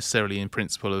 25. Not necessarily in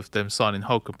principle of them signing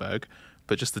Hülkenberg,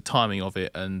 but just the timing of it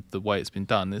and the way it's been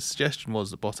done. The suggestion was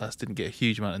that Bottas didn't get a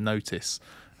huge amount of notice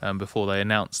before they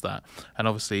announced that, and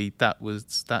obviously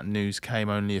that news came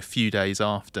only a few days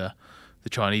after the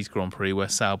Chinese Grand Prix, where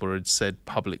Sauber had said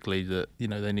publicly that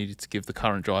they needed to give the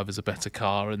current drivers a better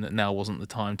car, and that now wasn't the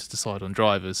time to decide on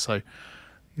drivers. So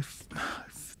I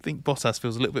think Bottas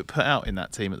feels a little bit put out in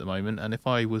that team at the moment, and if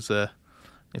I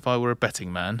were a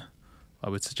betting man,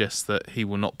 I would suggest that he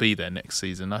will not be there next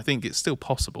season. I think it's still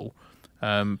possible,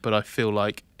 but I feel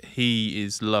like he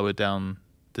is lower down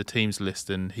the team's list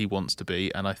than he wants to be,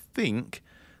 and I think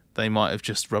they might have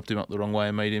just rubbed him up the wrong way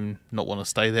and made him not want to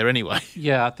stay there anyway.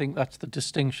 Yeah, I think that's the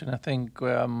distinction. I think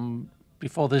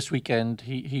before this weekend,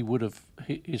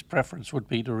 his preference would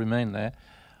be to remain there,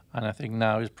 and I think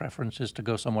now his preference is to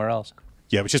go somewhere else.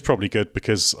 Yeah, which is probably good,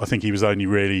 because I think he was only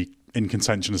really in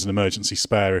contention as an emergency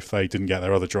spare if they didn't get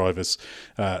their other drivers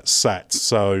set.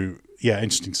 So yeah,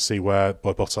 interesting to see where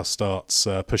Bottas starts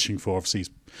pushing for. Obviously, his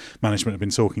management have been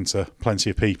talking to plenty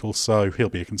of people, so he'll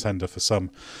be a contender for some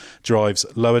drives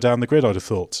lower down the grid, I'd have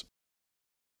thought.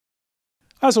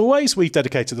 As always, we've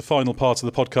dedicated the final part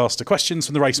of the podcast to questions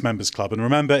from the Race Members Club. And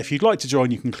remember, if you'd like to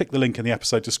join, you can click the link in the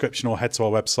episode description or head to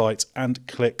our website and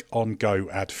click on Go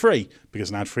Ad Free, because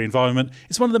an ad-free environment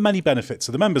is one of the many benefits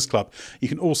of the Members Club. You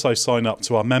can also sign up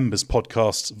to our members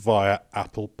podcasts via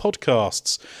Apple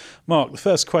Podcasts. Mark, the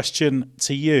first question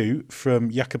to you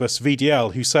from Jacobus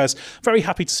VDL, who says, very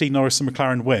happy to see Norris and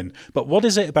McLaren win, but what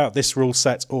is it about this rule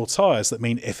set or tyres that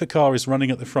mean if a car is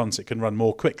running at the front, it can run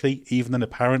more quickly, even than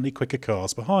apparently quicker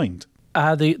cars behind?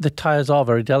 The tyres are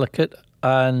very delicate,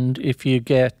 and if you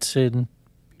get in,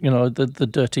 the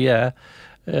dirty air,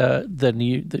 then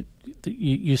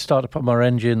you start to put more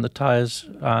energy in the tyres,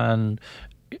 and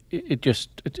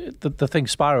the thing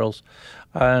spirals,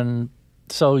 and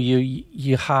so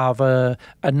you have a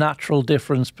natural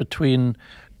difference between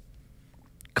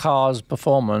cars'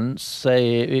 performance.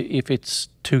 Say if it's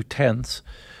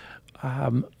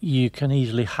 0.2, you can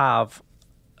easily have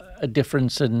a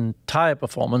difference in tyre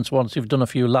performance once you've done a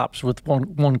few laps with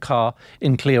one car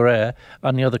in clear air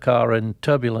and the other car in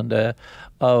turbulent air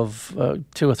of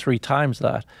 2 or 3 times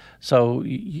that. So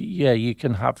yeah, you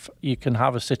can have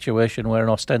a situation where an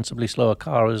ostensibly slower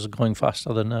car is going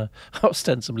faster than an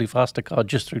ostensibly faster car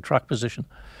just through track position,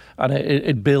 and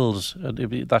it builds.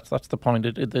 That's the point.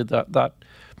 That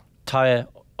tyre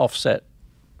offset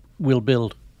will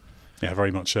build. Yeah,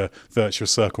 very much a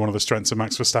virtuous circle. One of the strengths of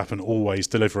Max Verstappen, always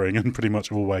delivering and pretty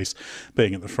much always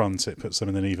being at the front. It puts them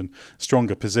in an even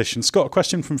stronger position. Scott, a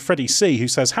question from Freddie C, who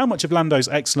says, how much of Lando's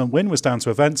excellent win was down to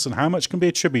events and how much can be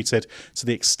attributed to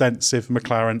the extensive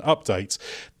McLaren update?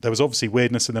 There was obviously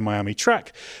weirdness in the Miami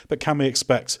track, but can we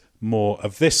expect more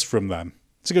of this from them?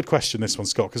 It's a good question, this one,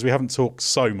 Scott, because we haven't talked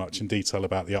so much in detail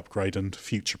about the upgrade and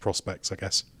future prospects, I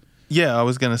guess. Yeah, I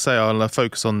was going to say I'll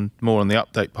focus more on the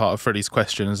update part of Freddie's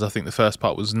question, as I think the first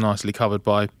part was nicely covered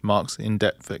by Mark's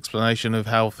in-depth explanation of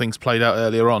how things played out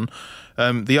earlier on.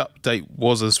 The update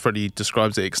was, as Freddie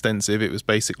describes it, extensive. It was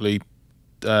basically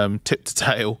tip to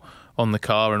tail on the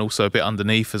car and also a bit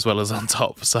underneath as well as on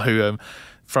top. So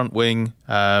front wing,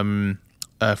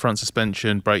 front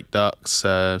suspension, brake ducts,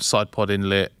 side pod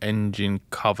inlet, engine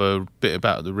cover, bit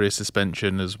about the rear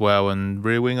suspension as well, and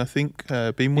rear wing, I think,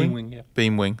 beam wing? Beam wing, yeah.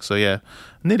 Beam wing, so yeah,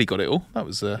 nearly got it all. That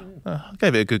was, I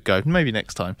gave it a good go, maybe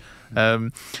next time.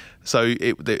 So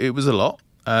it was a lot.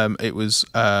 It was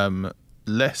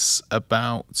less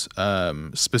about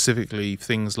specifically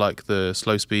things like the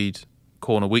slow speed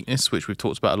corner weakness, which we've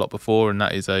talked about a lot before, and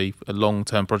that is a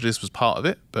long-term project. This was part of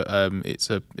it, but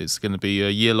it's going to be a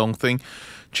year-long thing,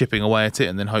 chipping away at it,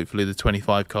 and then hopefully the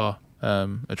 25 car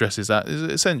addresses that. Is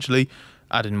essentially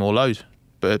adding more load,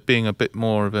 but being a bit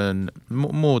more of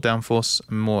more downforce,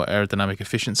 more aerodynamic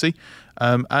efficiency,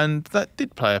 and that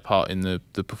did play a part in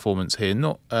the performance here.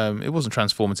 Not it wasn't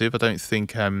transformative. I don't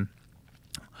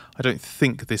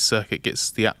think this circuit gets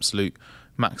the absolute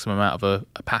maximum out of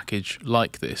a package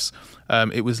like this.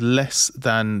 It was less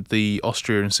than the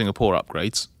Austria and Singapore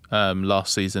upgrades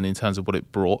last season in terms of what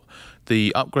it brought.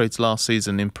 The upgrades last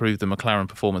season improved the McLaren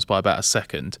performance by about a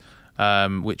second,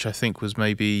 which I think was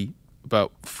maybe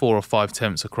about 4 or 5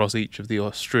 tenths across each of the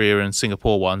Austria and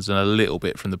Singapore ones, and a little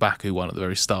bit from the Baku one at the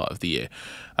very start of the year.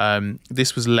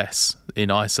 This was less in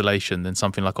isolation than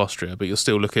something like Austria, but you're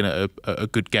still looking at a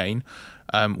good gain.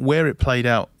 Where it played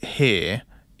out here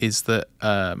is that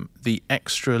the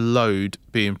extra load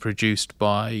being produced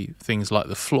by things like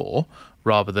the floor,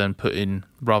 rather than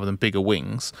bigger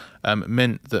wings,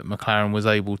 meant that McLaren was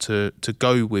able to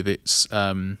go with its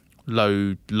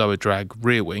lower drag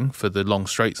rear wing for the long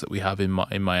straights that we have in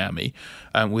Miami,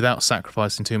 without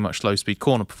sacrificing too much low speed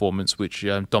corner performance, which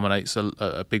dominates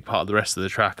a big part of the rest of the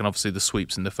track, and obviously the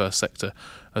sweeps in the first sector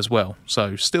as well.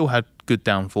 So still had good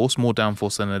downforce, more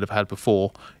downforce than they'd have had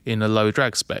before in a lower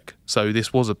drag spec. So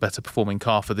this was a better performing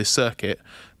car for this circuit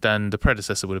than the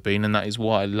predecessor would have been, and that is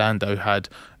why Lando had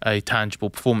a tangible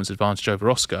performance advantage over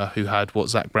Oscar, who had what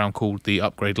Zach Brown called the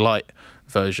upgrade light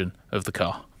version of the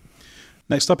car.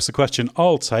 Next up is a question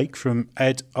I'll take from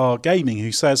Ed R Gaming,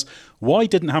 who says, why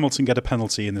didn't Hamilton get a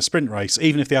penalty in the sprint race?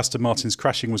 Even if the Aston Martin's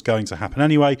crashing was going to happen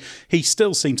anyway, he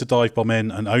still seemed to dive bomb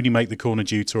in and only make the corner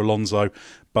due to Alonso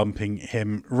bumping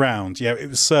him round. Yeah, it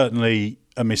was certainly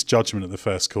a misjudgment at the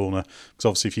first corner, because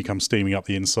obviously if you come steaming up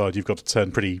the inside, you've got to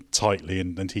turn pretty tightly,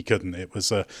 and he couldn't. It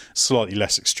was a slightly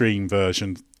less extreme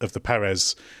version of the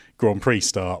Perez Grand Prix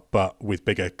start, but with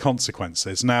bigger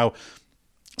consequences. Now,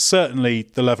 certainly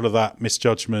the level of that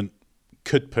misjudgment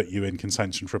could put you in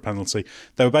contention for a penalty.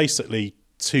 There were basically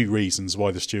 2 reasons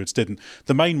why the stewards didn't.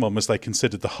 The main one was they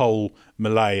considered the whole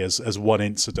melee as one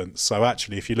incident. So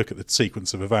actually, if you look at the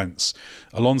sequence of events,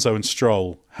 Alonso and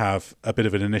Stroll have a bit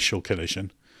of an initial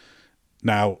collision.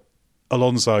 Now,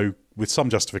 Alonso, with some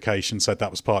justification, said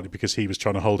that was partly because he was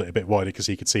trying to hold it a bit wider because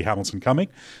he could see Hamilton coming.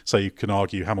 So you can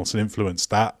argue Hamilton influenced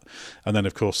that. And then,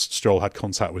 of course, Stroll had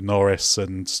contact with Norris,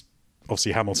 and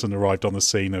obviously Hamilton arrived on the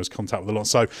scene. There was contact with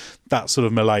Alonso. So that sort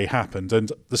of melee happened.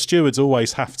 And the stewards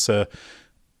always have to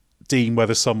deem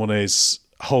whether someone is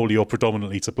wholly or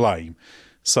predominantly to blame.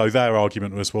 So their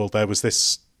argument was, well, there was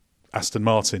this Aston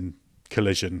Martin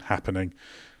collision happening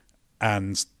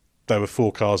and there were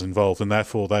 4 cars involved, and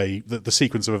therefore the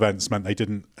sequence of events meant they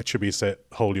didn't attribute it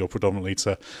wholly or predominantly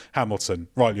to Hamilton.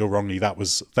 Rightly or wrongly, that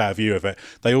was their view of it.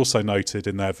 They also noted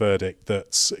in their verdict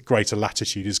that greater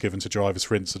latitude is given to drivers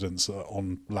for incidents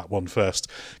on lap 1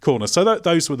 first corner. So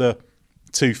those were the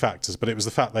 2 factors, but it was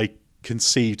the fact they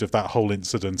conceived of that whole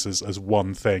incident as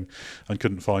one thing and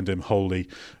couldn't find him wholly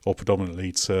or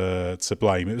predominantly to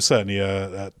blame. It was certainly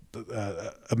a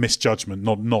misjudgment,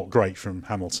 not great from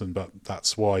Hamilton, but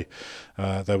that's why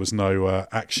there was no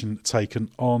action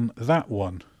taken on that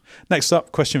one. Next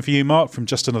up, question for you, Mark, from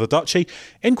Just Another Dutchie.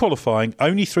 In qualifying,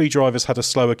 only 3 drivers had a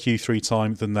slower Q3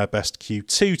 time than their best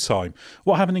Q2 time.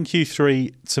 What happened in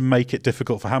Q3 to make it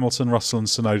difficult for Hamilton, Russell and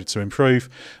Tsunoda to improve,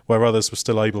 where others were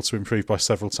still able to improve by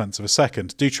several tenths of a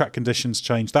second? Do track conditions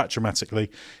change that dramatically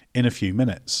in a few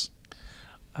minutes?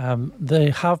 They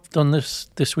have done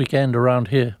this weekend around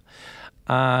here,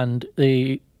 and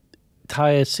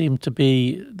tyres seem to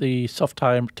be, the soft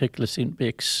tyre in particular, seem to be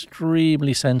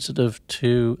extremely sensitive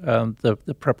to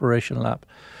the preparation lap,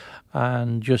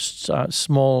 and just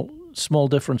small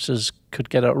differences could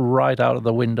get it right out of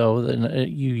the window. Then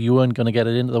you weren't going to get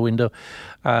it into the window.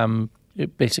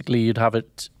 Basically, you'd have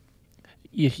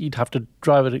to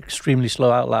drive it extremely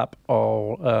slow out lap,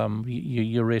 or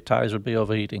your rear tyres would be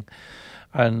overheating.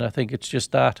 And I think it's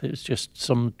just that. It's just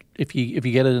if you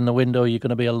get it in the window, you're going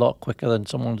to be a lot quicker than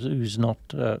someone who's not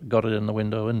got it in the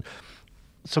window. And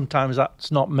sometimes that's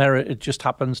not merit. It just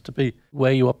happens to be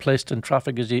where you are placed in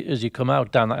traffic as you come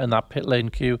out down in that pit lane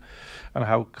queue, and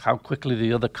how quickly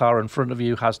the other car in front of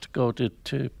you has to go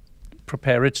to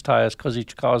prepare its tyres, because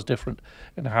each car is different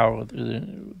in how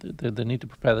they need to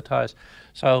prepare the tyres.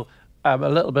 So a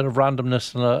little bit of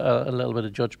randomness and a little bit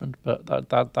of judgment, but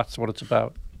that's what it's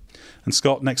about. And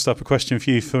Scott, next up a question for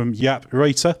you from Yap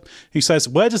Rater, who says,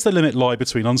 where does the limit lie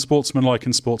between unsportsmanlike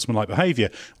and sportsmanlike behaviour?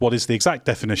 What is the exact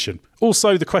definition?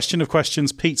 Also, the question of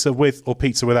questions, pizza with or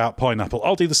pizza without pineapple.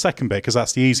 I'll do the second bit because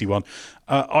that's the easy one.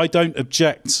 I don't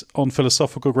object on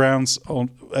philosophical grounds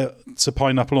to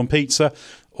pineapple on pizza,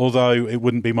 although it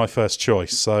wouldn't be my first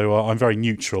choice. So I'm very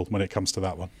neutral when it comes to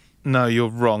that one. No, you're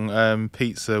wrong.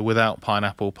 Pizza without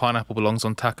pineapple. Pineapple belongs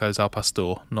on tacos al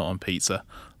pastor, not on pizza.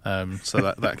 So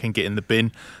that can get in the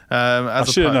bin. I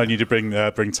should have known you to bring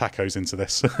tacos into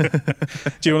this.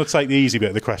 Do you want to take the easy bit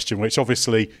of the question, which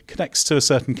obviously connects to a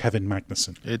certain Kevin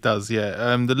Magnussen? It does, yeah.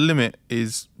 The limit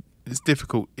is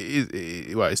difficult.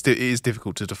 It is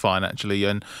difficult to define, actually,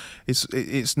 and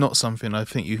it's not something I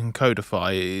think you can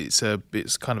codify. It's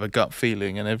kind of a gut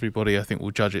feeling, and everybody I think will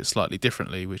judge it slightly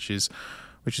differently, which is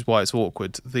why it's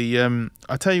awkward.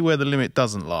 I tell you where the limit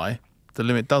doesn't lie. The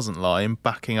limit doesn't lie in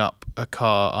backing up other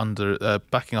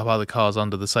cars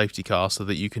under the safety car so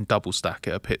that you can double stack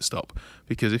at a pit stop.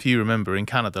 Because if you remember, in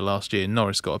Canada last year,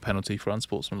 Norris got a penalty for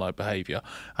unsportsmanlike behaviour,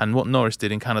 and what Norris did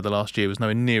in Canada last year was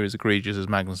nowhere near as egregious as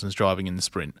Magnussen's driving in the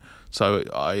sprint. So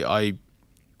I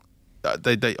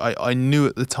knew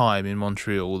at the time in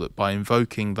Montreal that by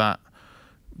invoking that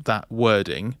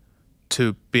wording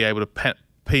to be able to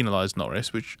penalise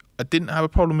Norris, which I didn't have a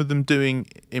problem with them doing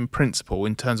in principle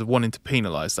in terms of wanting to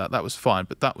penalise that was fine,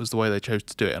 but that was the way they chose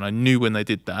to do it, and I knew when they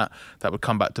did that would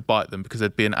come back to bite them, because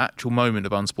there'd be an actual moment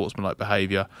of unsportsmanlike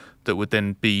behaviour that would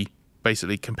then be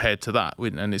basically compared to that,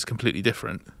 and it's completely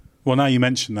different. Well, now you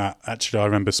mention that, actually I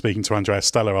remember speaking to Andrea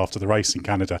Stella after the race in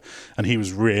Canada, and he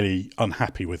was really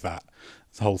unhappy with that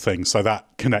whole thing, so that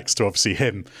connects to obviously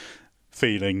him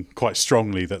feeling quite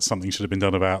strongly that something should have been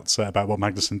done about what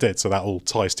Magnussen did. So that all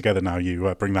ties together now.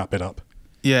 You bring that bit up.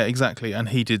 Yeah, exactly. And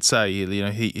he did say,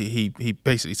 he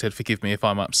basically said, "Forgive me if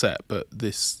I'm upset, but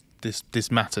this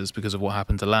matters because of what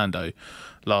happened to Lando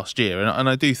last year." And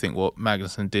I do think what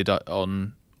Magnussen did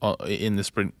in the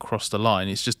sprint crossed the line.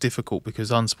 It's just difficult because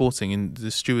unsporting, in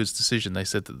the steward's decision, they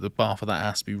said that the bar for that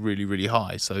has to be really, really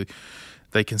high. So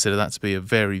they consider that to be a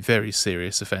very, very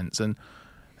serious offence, and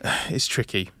it's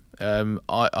tricky.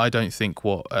 I don't think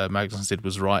what Magnussen did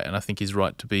was right, and I think he's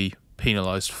right to be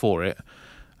penalised for it.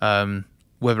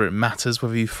 Whether it matters,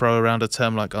 whether you throw around a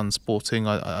term like unsporting,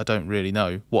 I don't really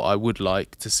know. What I would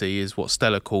like to see is what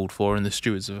Stella called for, and the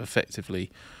stewards have effectively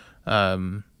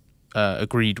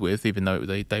agreed with, even though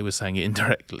they were saying it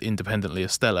independently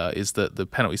of Stella, is that the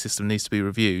penalty system needs to be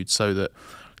reviewed so that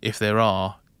if there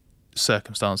are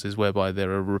circumstances whereby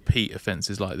there are repeat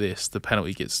offences like this, the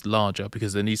penalty gets larger,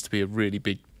 because there needs to be a really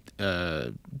big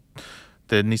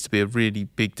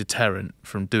deterrent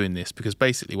from doing this, because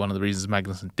basically one of the reasons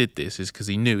Magnussen did this is because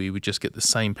he knew he would just get the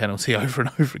same penalty over and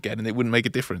over again, and it wouldn't make a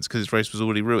difference because his race was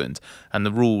already ruined, and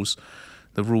the rules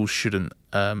shouldn't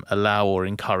allow or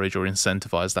encourage or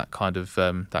incentivise that kind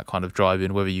of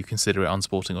driving, whether you consider it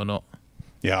unsporting or not.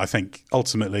 Yeah, I think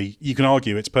ultimately you can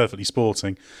argue it's perfectly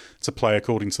sporting to play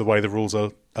according to the way the rules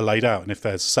are laid out. And if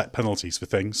there's set penalties for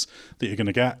things that you're going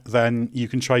to get, then you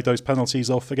can trade those penalties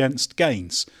off against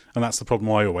gains. And that's the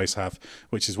problem I always have,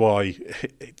 which is why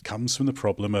it comes from the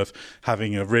problem of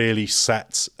having a really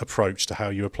set approach to how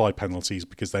you apply penalties,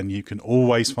 because then you can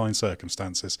always find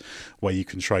circumstances where you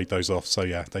can trade those off. So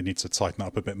yeah, they need to tighten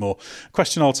up a bit more.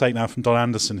 Question I'll take now from Don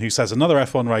Anderson, who says, another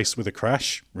F1 race with a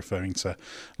crash, referring to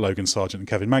Logan Sargent and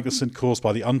Kevin Magnussen, caused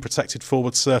by the unprotected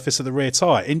forward surface of the rear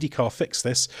tyre. IndyCar fixed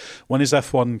this. When is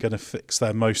F1 going to fix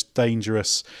their most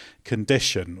dangerous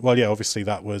condition? Well, yeah, obviously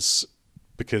that was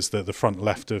because the front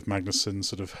left of Magnussen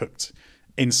sort of hooked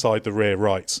inside the rear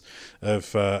right of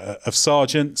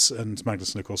Sargent, and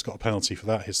Magnussen, of course, got a penalty for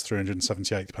that, his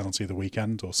 378th penalty of the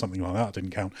weekend, or something like that. I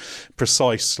didn't count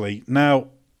precisely. Now,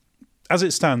 as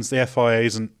it stands, the FIA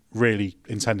isn't really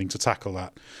intending to tackle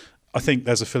that. I think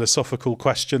there's a philosophical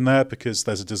question there, because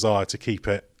there's a desire to keep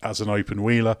it as an open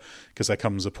wheeler, because there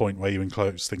comes a point where you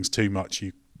enclose things too much.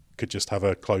 You could just have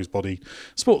a closed body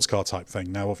sports car type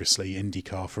thing. Now, obviously,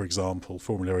 IndyCar, for example,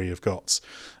 Formula E have got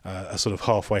a sort of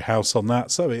halfway house on that,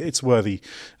 so it's worthy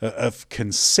of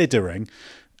considering,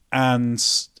 and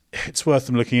it's worth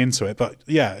them looking into it. But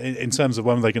yeah, in terms of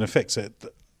when they're going to fix it,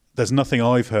 there's nothing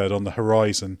I've heard on the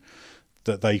horizon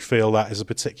that they feel that is a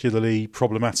particularly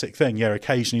problematic thing. Yeah,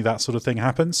 occasionally that sort of thing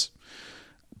happens,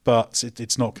 but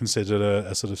it's not considered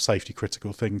a sort of safety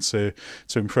critical thing to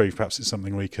improve. Perhaps it's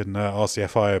something we can ask the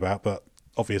FIA about, but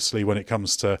obviously when it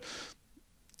comes to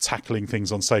tackling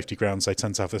things on safety grounds, they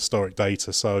tend to have historic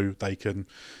data, so they can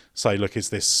say, look, is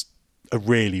this a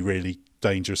really, really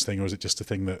dangerous thing, or is it just a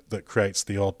thing that creates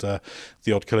the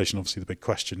odd collision? Obviously the big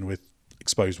question with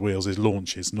exposed wheels is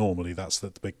launches. Normally that's the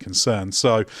big concern.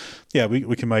 So yeah,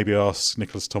 we can maybe ask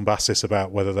Nicholas Tombassis about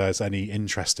whether there's any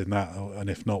interest in that, and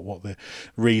if not, what the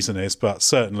reason is. But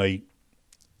certainly,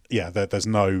 yeah, there's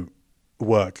no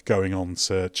work going on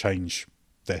to change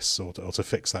this or to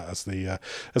fix that, as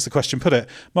the question put it.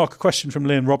 Mark, a question from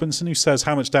Liam Robinson, who says,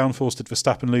 how much downforce did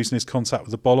Verstappen lose in his contact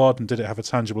with the bollard, and did it have a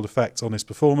tangible effect on his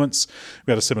performance?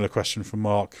 We had a similar question from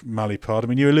Mark Malipard. I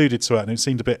mean, you alluded to it and it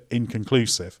seemed a bit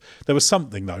inconclusive. There was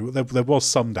something though, there was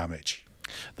some damage.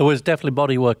 There was definitely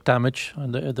bodywork damage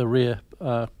on the rear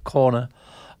corner,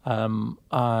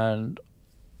 and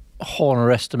Horner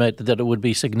estimated that it would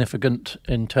be significant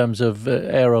in terms of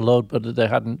aero load, but they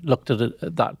hadn't looked at it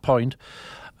at that point.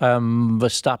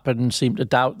 Verstappen seemed to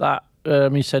doubt that.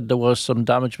 He said there was some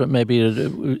damage, but maybe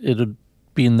it had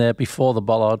been there before the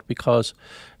bollard, because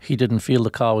he didn't feel the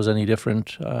car was any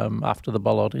different after the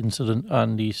bollard incident,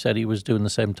 and he said he was doing the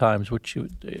same times, which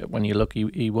when you look,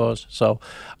 he was. So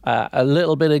a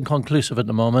little bit inconclusive at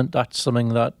the moment. That's something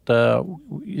that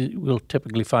we'll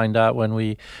typically find out when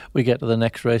we get to the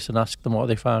next race and ask them what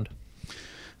they found.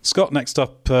 Scott, next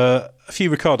up, a few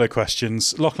Ricciardo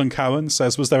questions. Lachlan Cowan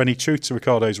says, was there any truth to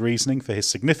Ricciardo's reasoning for his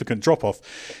significant drop-off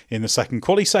in the second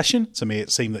quali session? To me,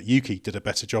 it seemed that Yuki did a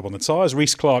better job on the tyres.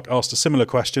 Reece Clark asked a similar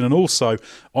question. And also,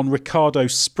 on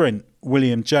Ricciardo's sprint,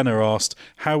 William Jenner asked,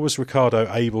 how was Ricciardo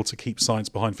able to keep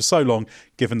Sainz behind for so long,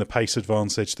 given the pace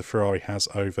advantage the Ferrari has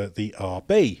over the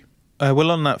RB?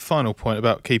 Well, on that final point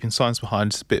about keeping Sainz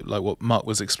behind, it's a bit like what Mark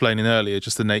was explaining earlier,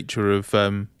 just the nature of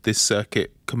this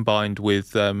circuit combined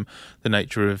with the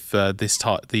nature of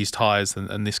these tyres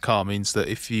and this car means that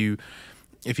if you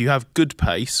have good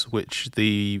pace, which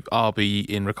the RB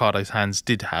in Ricciardo's hands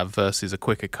did have versus a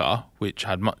quicker car, which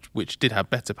did have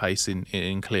better pace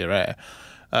in clear air,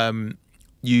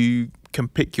 you can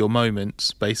pick your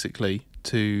moments basically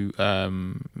to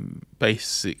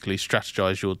basically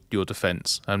strategise your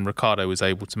defence, and Ricciardo was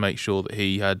able to make sure that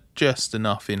he had just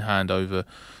enough in hand over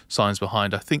Sainz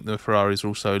behind. I think the Ferraris were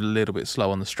also a little bit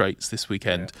slow on the straights this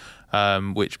weekend,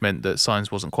 which meant that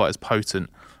Sainz wasn't quite as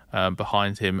potent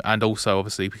behind him, and also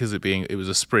obviously because it was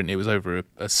a sprint, it was over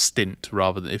a stint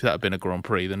rather than, if that had been a Grand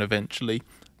Prix, then eventually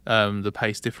the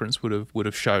pace difference would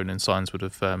have shown and Sainz would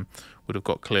have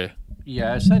got clear.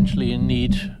 Yeah, essentially you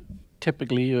need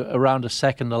typically around a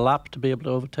second a lap to be able to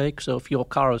overtake. So if your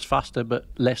car is faster but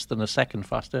less than a second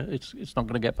faster, it's not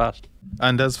going to get past.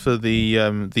 And as for the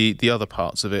other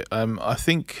parts of it, I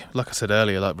think, like I said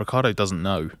earlier, like Ricciardo doesn't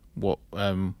know what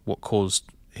caused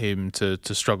him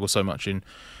to struggle so much in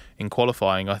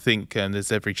qualifying. I think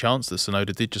there's every chance that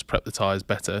Tsunoda did just prep the tyres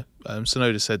better.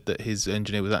 Tsunoda said that his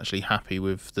engineer was actually happy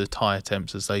with the tyre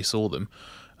temps as they saw them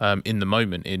in the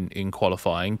moment in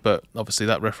qualifying, but obviously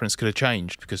that reference could have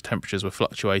changed because temperatures were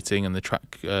fluctuating and the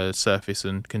track surface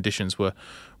and conditions were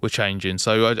changing.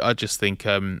 So I just think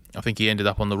I think he ended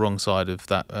up on the wrong side of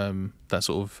that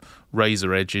sort of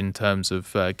razor edge in terms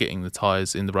of getting the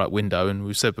tyres in the right window. And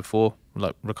we've said before,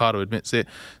 like Ricciardo admits it,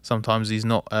 sometimes he's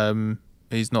not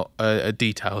a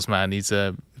details man. He's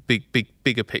a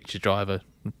bigger picture driver.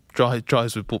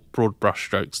 Drives with broad brush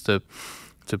strokes to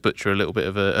butcher a little bit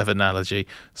of analogy.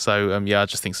 So I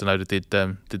just think Tsunoda did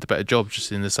the better job,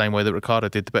 just in the same way that Ricciardo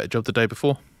did the better job the day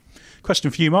before.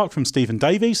 Question for you, Mark, from Stephen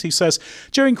Davies, who says,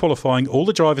 during qualifying, all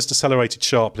the drivers decelerated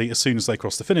sharply as soon as they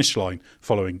crossed the finish line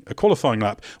following a qualifying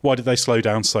lap. Why did they slow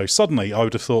down so suddenly? I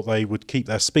would have thought they would keep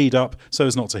their speed up so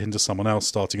as not to hinder someone else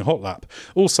starting a hot lap.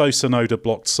 Also, Tsunoda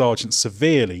blocked Sargent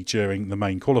severely during the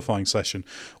main qualifying session.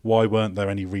 Why weren't there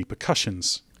any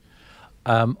repercussions?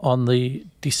 On the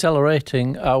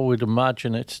decelerating, I would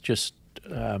imagine it's just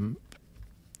the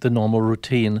normal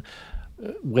routine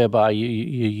whereby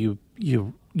you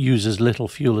use as little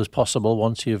fuel as possible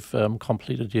once you've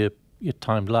completed your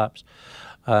timed laps.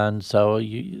 and so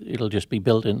it'll just be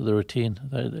built into the routine.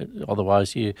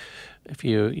 Otherwise, if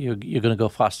you're going to go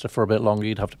faster for a bit longer,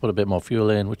 you'd have to put a bit more fuel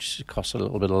in, which costs a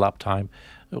little bit of lap time.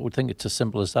 I would think it's as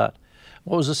simple as that.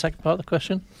 What was the second part of the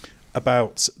question?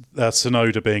 About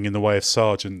Tsunoda being in the way of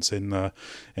Sargent in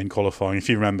qualifying. If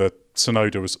you remember,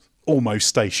 Tsunoda was almost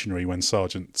stationary when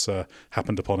Sargent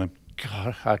happened upon him.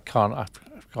 God, I can't. I've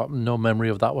got no memory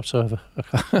of that whatsoever.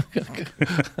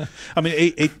 I mean,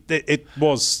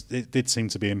 it did seem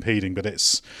to be impeding, but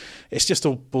it's just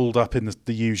all balled up in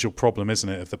the usual problem, isn't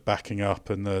it, of the backing up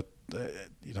and the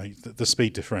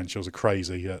speed differentials are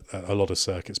crazy at a lot of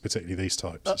circuits, particularly these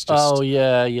types. It's just...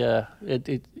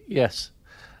 Yes.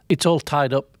 It's all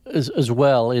tied up as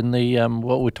well in the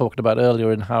what we talked about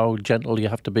earlier, in how gentle you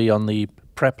have to be on the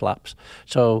prep laps.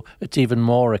 So it's even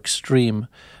more extreme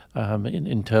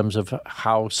in terms of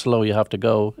how slow you have to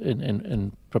go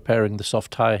in preparing the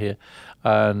soft tyre here.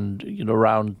 And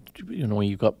when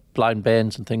you've got blind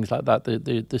bends and things like that,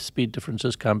 the speed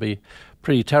differences can be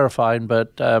pretty terrifying.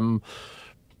 But that's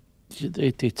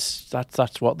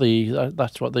what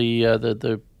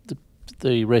the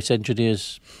race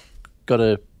engineers got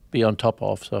to be on top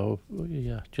of. So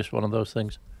yeah, just one of those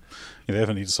things. They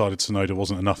evidently decided Tsunoda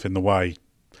wasn't enough in the way.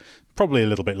 Probably a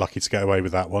little bit lucky to get away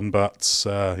with that one, but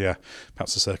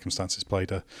perhaps the circumstances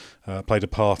played a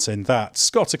part in that.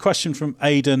 Scott, a question from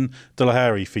Aidan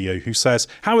Delahary for you, who says,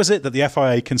 how is it that the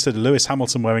FIA consider Lewis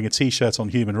Hamilton wearing a T-shirt on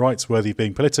human rights worthy of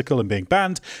being political and being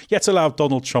banned, yet allowed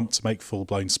Donald Trump to make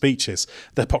full-blown speeches?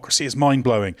 The hypocrisy is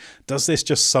mind-blowing. Does this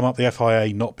just sum up the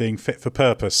FIA not being fit for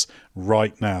purpose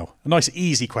right now? A nice,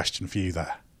 easy question for you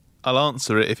there. I'll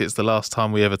answer it if it's the last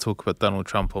time we ever talk about Donald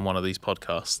Trump on one of these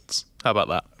podcasts. How about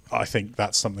that? I think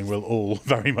that's something we'll all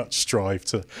very much strive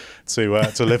to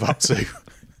live up to.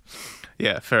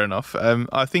 Yeah, fair enough.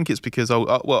 I think it's because,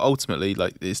 ultimately,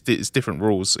 like it's different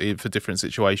rules for different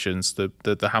situations.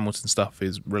 The Hamilton stuff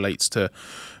relates to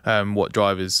what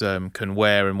drivers can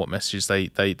wear and what messages they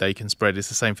can spread. It's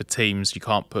the same for teams. You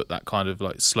can't put that kind of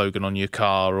like slogan on your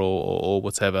car or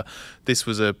whatever. This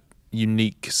was a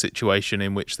unique situation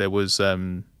in which there was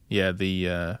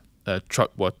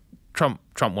Trump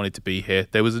wanted to be here.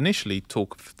 There was initially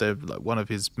talk of one of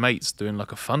his mates doing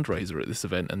like a fundraiser at this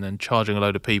event and then charging a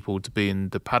load of people to be in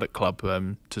the paddock club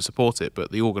to support it,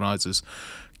 but the organisers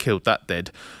killed that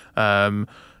dead. And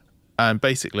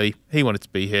basically, he wanted to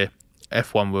be here.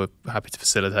 F1 were happy to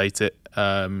facilitate it.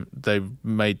 They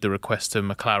made the request to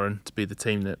McLaren to be the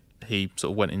team that he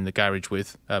sort of went in the garage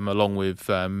with, along with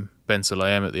Ben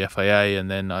Sulayem at the FAA, and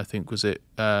then I think was it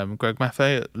Greg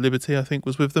Maffei at Liberty, I think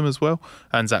was with them as well,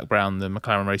 and Zach Brown, the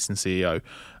McLaren Racing CEO,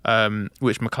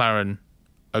 which McLaren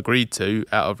agreed to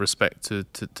out of respect to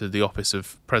the office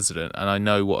of president. And I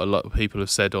know what a lot of people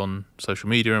have said on social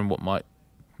media, and what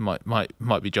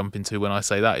might be jumping to when I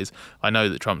say that is, I know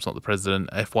that Trump's not the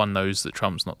president. F1 knows that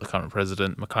Trump's not the current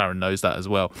president. McLaren knows that as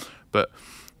well, but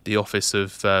the office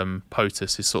of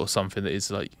POTUS is sort of something that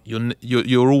is like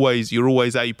you're always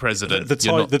a president.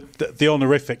 The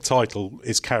honorific title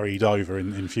is carried over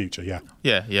in future. Yeah.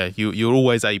 You're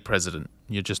always a president.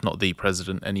 You're just not the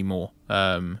president anymore.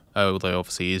 Although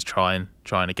obviously he is trying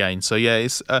again. So yeah,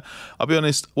 it's. I'll be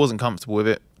honest, wasn't comfortable with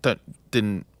it.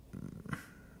 Didn't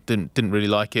really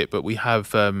like it. But we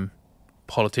have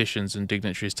politicians and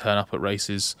dignitaries turn up at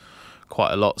races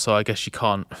quite a lot. So I guess you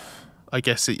can't. I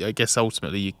guess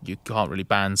ultimately you can't really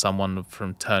ban someone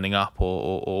from turning up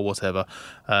or whatever.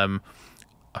 I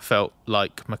felt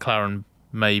like McLaren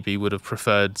maybe would have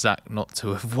preferred Zach not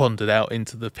to have wandered out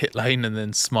into the pit lane and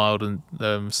then smiled and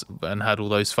had all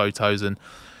those photos, and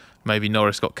maybe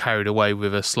Norris got carried away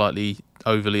with a slightly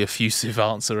overly effusive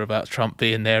answer about Trump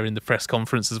being there in the press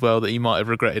conference as well that he might have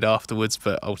regretted afterwards.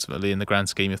 But ultimately, in the grand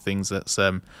scheme of things, that's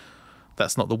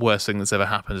not the worst thing that's ever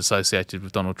happened associated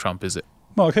with Donald Trump, is it?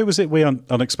 Mark, who was it we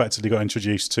unexpectedly got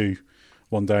introduced to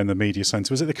one day in the media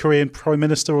centre? Was it the Korean Prime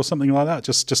Minister or something like that?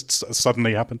 Just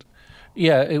suddenly happened?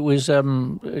 Yeah, it was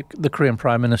the Korean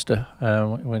Prime Minister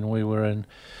when we were in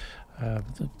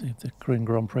the Korean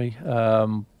Grand Prix.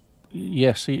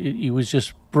 Yes, he was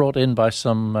just brought in by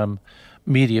some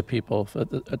media people at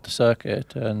the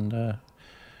circuit, and a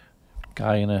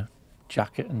guy in a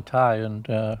jacket and tie, and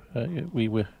we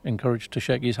were encouraged to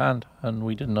shake his hand, and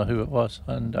we didn't know who it was.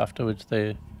 And afterwards,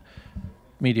 the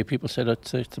media people said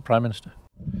it's the Prime Minister.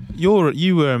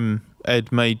 Ed,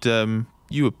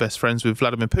 you were best friends with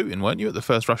Vladimir Putin, weren't you, at the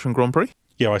first Russian Grand Prix?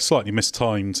 Yeah, I slightly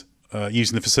mistimed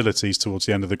using the facilities towards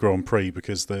the end of the Grand Prix,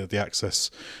 because the access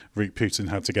route Putin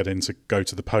had to get in to go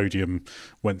to the podium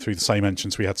went through the same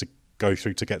entrance we had to go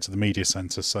through to get to the media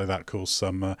centre, so that caused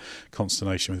some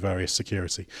consternation with various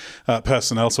security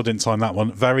personnel, so I didn't time that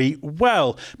one very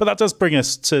well. But that does bring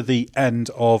us to the end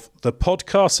of the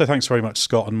podcast, so thanks very much,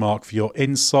 Scott and Mark, for your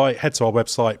insight. Head to our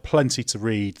website, plenty to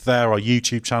read there, our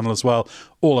YouTube channel as well,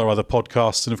 all our other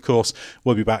podcasts, and of course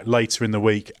we'll be back later in the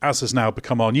week, as has now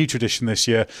become our new tradition this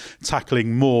year,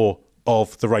 tackling more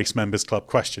of the Race Members Club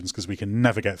questions, because we can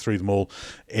never get through them all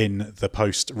in the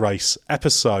post-race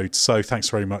episode. So thanks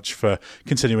very much for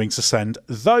continuing to send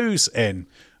those in.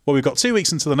 Well, we've got 2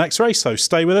 weeks until the next race, so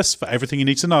stay with us for everything you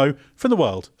need to know from the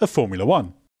world of Formula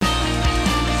One.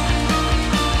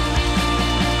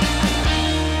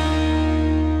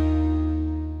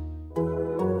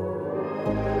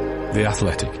 The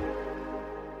Athletic.